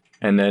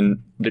 And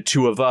then the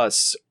two of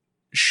us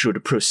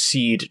should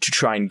proceed to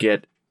try and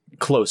get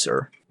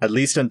closer, at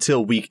least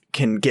until we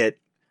can get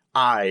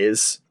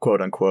eyes,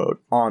 quote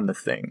unquote, on the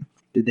thing.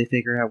 Did they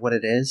figure out what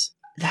it is?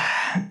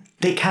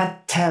 They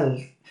can't tell.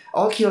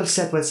 All Kiel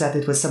said was that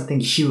it was something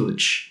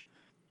huge.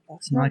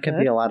 Well, it could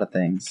be a lot of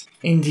things.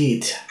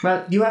 Indeed.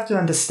 Well, you have to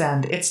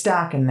understand, it's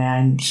dark in there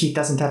and he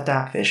doesn't have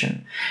dark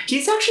vision.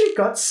 He's actually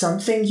got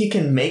something he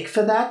can make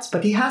for that,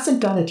 but he hasn't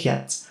done it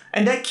yet.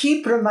 And I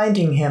keep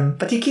reminding him,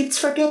 but he keeps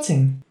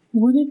forgetting.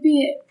 Would it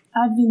be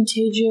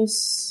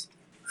advantageous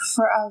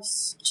for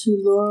us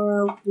to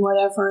lure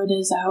whatever it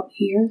is out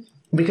here?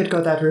 We could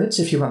go that route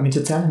if you want me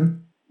to tell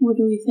him. What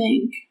do we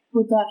think?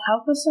 Would that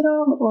help us at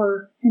all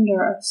or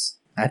hinder us?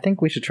 I think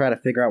we should try to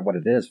figure out what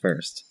it is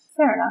first.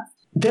 Fair enough.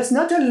 There's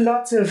not a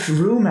lot of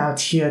room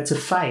out here to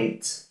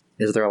fight.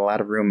 Is there a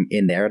lot of room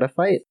in there to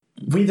fight?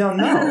 We don't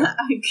know.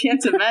 I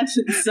can't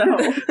imagine so.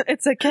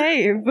 It's a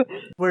cave.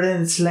 We're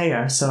in its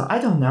lair, so I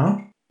don't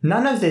know.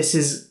 None of this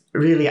is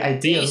really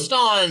ideal. Based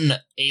on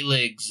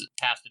Alig's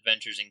past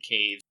adventures in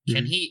caves,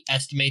 can he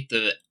estimate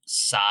the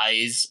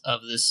size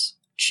of this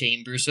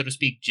chamber, so to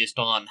speak, just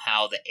on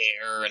how the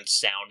air and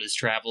sound is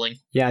traveling?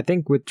 Yeah, I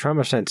think with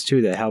Tremor Sense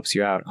too, that helps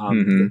you out.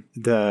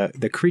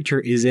 The creature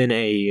is in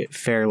a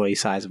fairly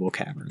sizable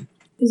cavern.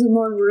 Is it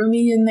more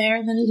roomy in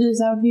there than it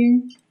is out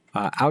here?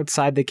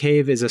 Outside the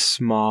cave is a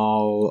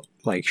small,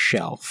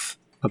 shelf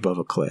above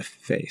a cliff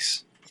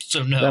face.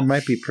 So no. That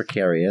might be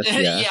precarious,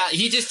 yeah. Yeah,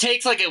 he just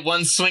takes a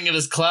one swing of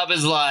his club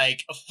is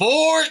like,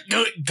 4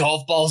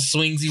 golf ball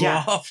swings you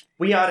off.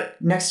 We are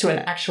next to an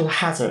actual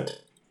hazard,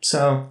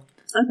 so...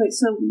 Okay,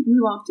 so we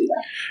won't do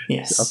that.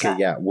 Yes. Okay,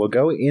 yeah, we'll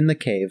go in the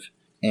cave,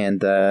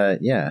 and,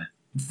 yeah.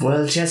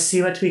 We'll just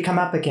see what we come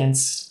up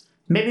against.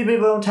 Maybe we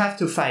won't have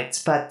to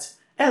fight, but...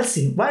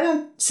 Elsie, why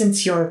don't,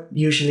 since you're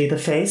usually the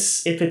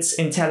face, if it's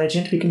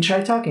intelligent, we can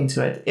try talking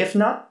to it. If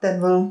not,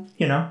 then we'll,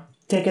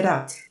 take it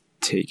out.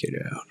 Take it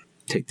out.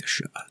 Take the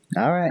shot.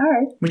 All right.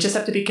 We just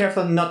have to be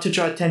careful not to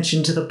draw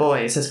attention to the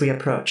boys as we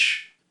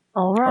approach.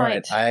 All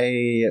right.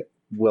 I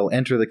will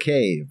enter the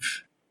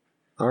cave.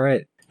 All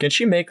right. Can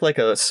she make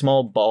a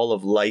small ball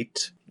of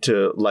light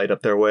to light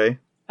up their way?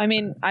 I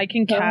mean, I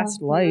can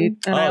cast light,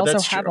 and I also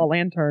that's have true. a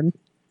lantern.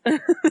 Yeah.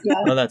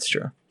 Oh, that's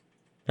true.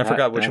 I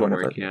forgot which that'll one of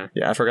work, us.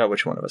 yeah. I forgot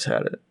which one of us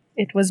had it.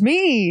 It was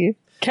me!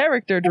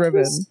 Character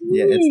driven.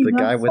 Yeah, it's the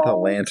guy with a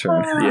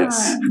lantern.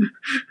 Yes.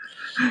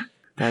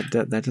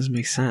 That does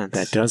make sense.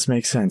 That does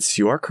make sense.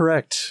 You are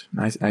correct.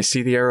 I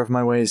see the error of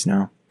my ways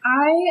now.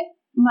 I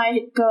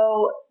might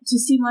go, to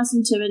seem less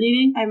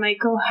intimidating, I might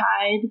go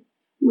hide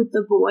with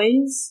the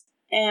boys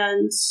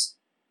and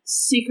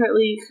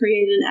secretly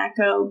create an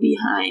echo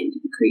behind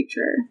the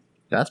creature.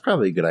 That's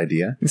probably a good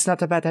idea. It's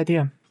not a bad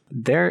idea.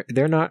 They're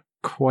not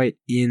quite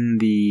in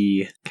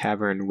the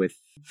cavern with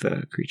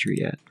the creature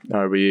yet.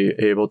 Are we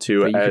able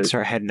to... But you can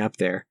start heading up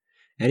there.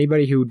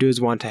 Anybody who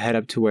does want to head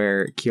up to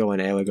where Keel and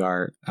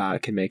Aeligar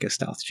can make a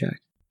stealth check.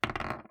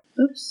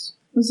 Oops.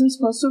 Was I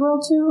supposed to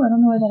roll 2? I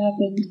don't know why that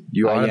happened.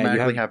 You yeah,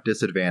 automatically have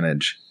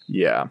disadvantage.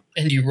 Yeah.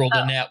 And you rolled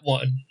a nat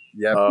 1.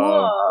 Yep.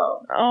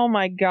 Whoa. Oh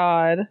my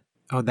god.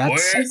 Oh,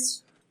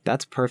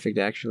 that's perfect,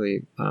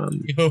 actually. Oh,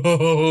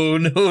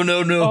 no.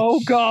 Oh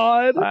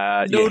god.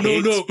 No.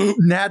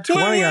 Nat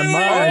 20 on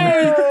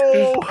mine.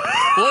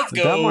 Let's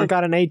Belmar go.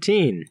 got an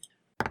 18.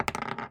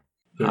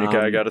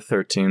 Unica got a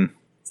 13.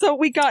 So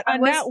we got I a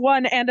was- nat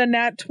 1 and a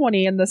nat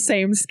 20 in the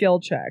same skill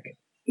check.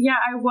 Yeah,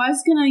 I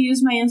was gonna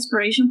use my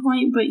inspiration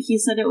point, but he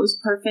said it was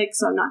perfect,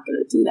 so I'm not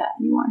gonna do that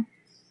anymore.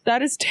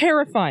 That is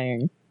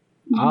terrifying.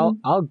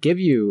 I'll give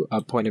you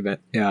a point of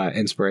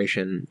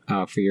inspiration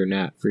for your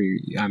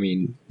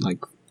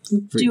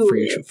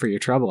for your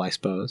trouble, I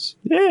suppose.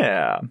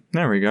 Yeah,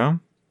 there we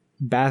go.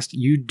 Bast,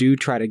 you do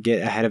try to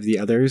get ahead of the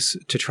others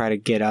to try to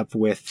get up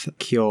with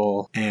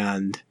Kjol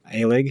and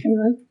Aelig.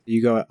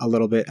 You go a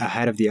little bit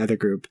ahead of the other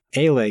group.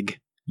 Aelig,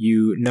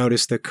 you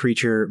notice the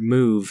creature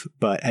move,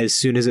 but as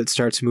soon as it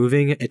starts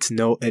moving, it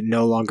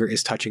no longer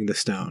is touching the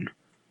stone.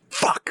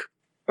 Fuck.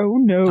 Oh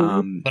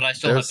no. But I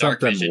still There's have dark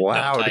something vision.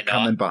 loud don't I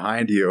coming not?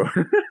 behind you.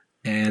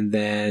 And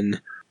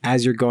then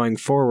as you're going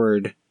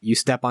forward, you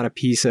step on a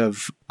piece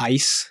of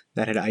ice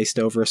that had iced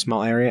over a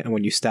small area, and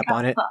when you step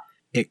on it,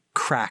 it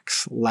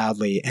cracks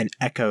loudly and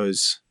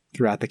echoes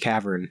throughout the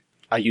cavern.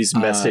 I use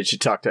message to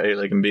talk to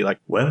Aelig and be like,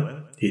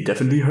 well, he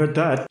definitely heard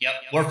that. Yep,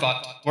 we're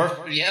fucked. We're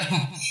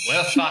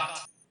fucked.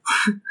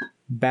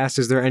 Bast,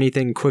 is there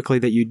anything quickly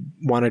that you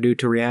want to do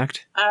to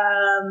react?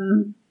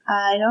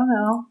 I don't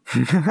know.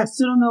 I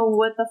still don't know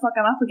what the fuck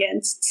I'm up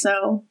against,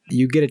 so...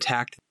 You get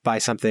attacked by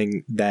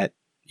something that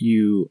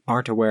you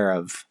aren't aware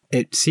of.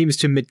 It seems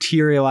to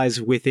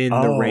materialize within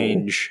the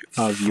range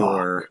of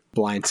your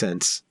blind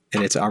sense,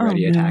 and it's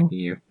already attacking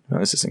you. Oh,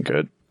 this isn't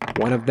good.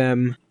 One of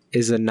them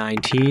is a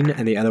 19,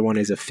 and the other one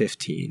is a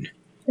 15.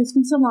 It's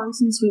been so long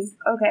since we've...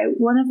 Okay,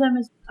 one of them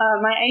is...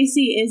 my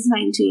AC is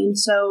 19,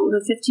 so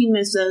the 15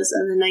 misses,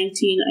 and the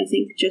 19, I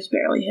think, just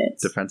barely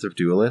hits. Defensive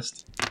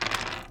duelist?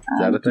 Is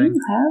that a Do thing?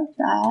 you have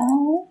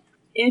that?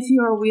 If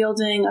you're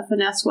wielding a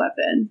finesse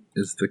weapon.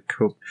 Is the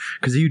cope...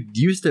 Because you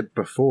used it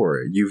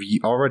before.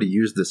 You've already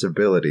used this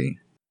ability.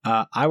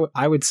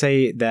 I would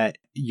say that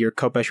your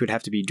Kopesh would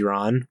have to be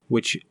drawn,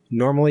 which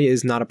normally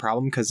is not a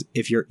problem, because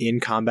if you're in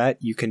combat,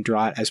 you can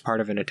draw it as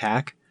part of an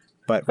attack.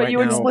 But right you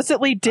now,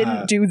 explicitly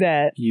didn't do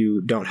that.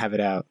 You don't have it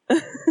out.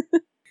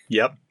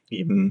 Yep.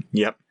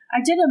 Yep.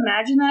 I did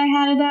imagine that I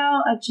had it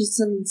out, I just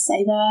didn't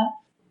say that.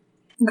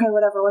 Okay,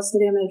 whatever, what's the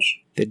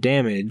damage? The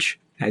damage,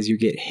 as you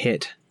get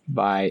hit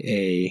by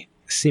a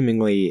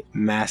seemingly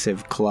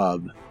massive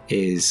club,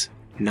 is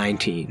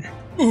 19.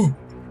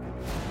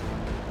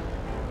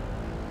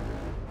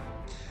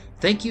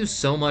 Thank you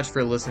so much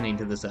for listening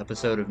to this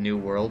episode of New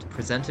World,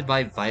 presented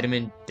by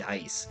Vitamin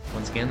Dice.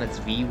 Once again, that's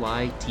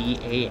VYTAMIN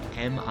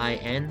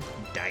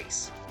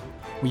Dice.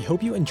 We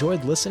hope you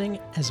enjoyed listening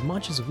as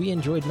much as we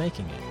enjoyed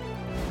making it.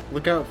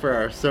 Look out for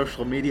our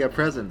social media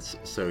presence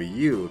so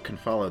you can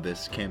follow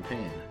this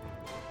campaign.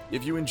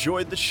 If you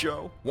enjoyed the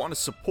show, want to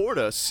support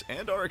us,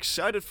 and are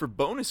excited for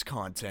bonus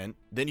content,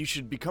 then you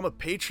should become a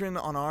patron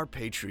on our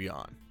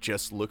Patreon.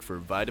 Just look for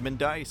Vitamin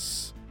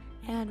Dice.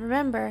 And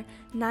remember,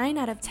 9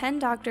 out of 10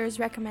 doctors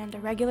recommend a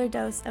regular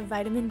dose of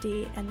vitamin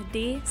D, and the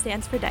D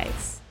stands for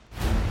dice.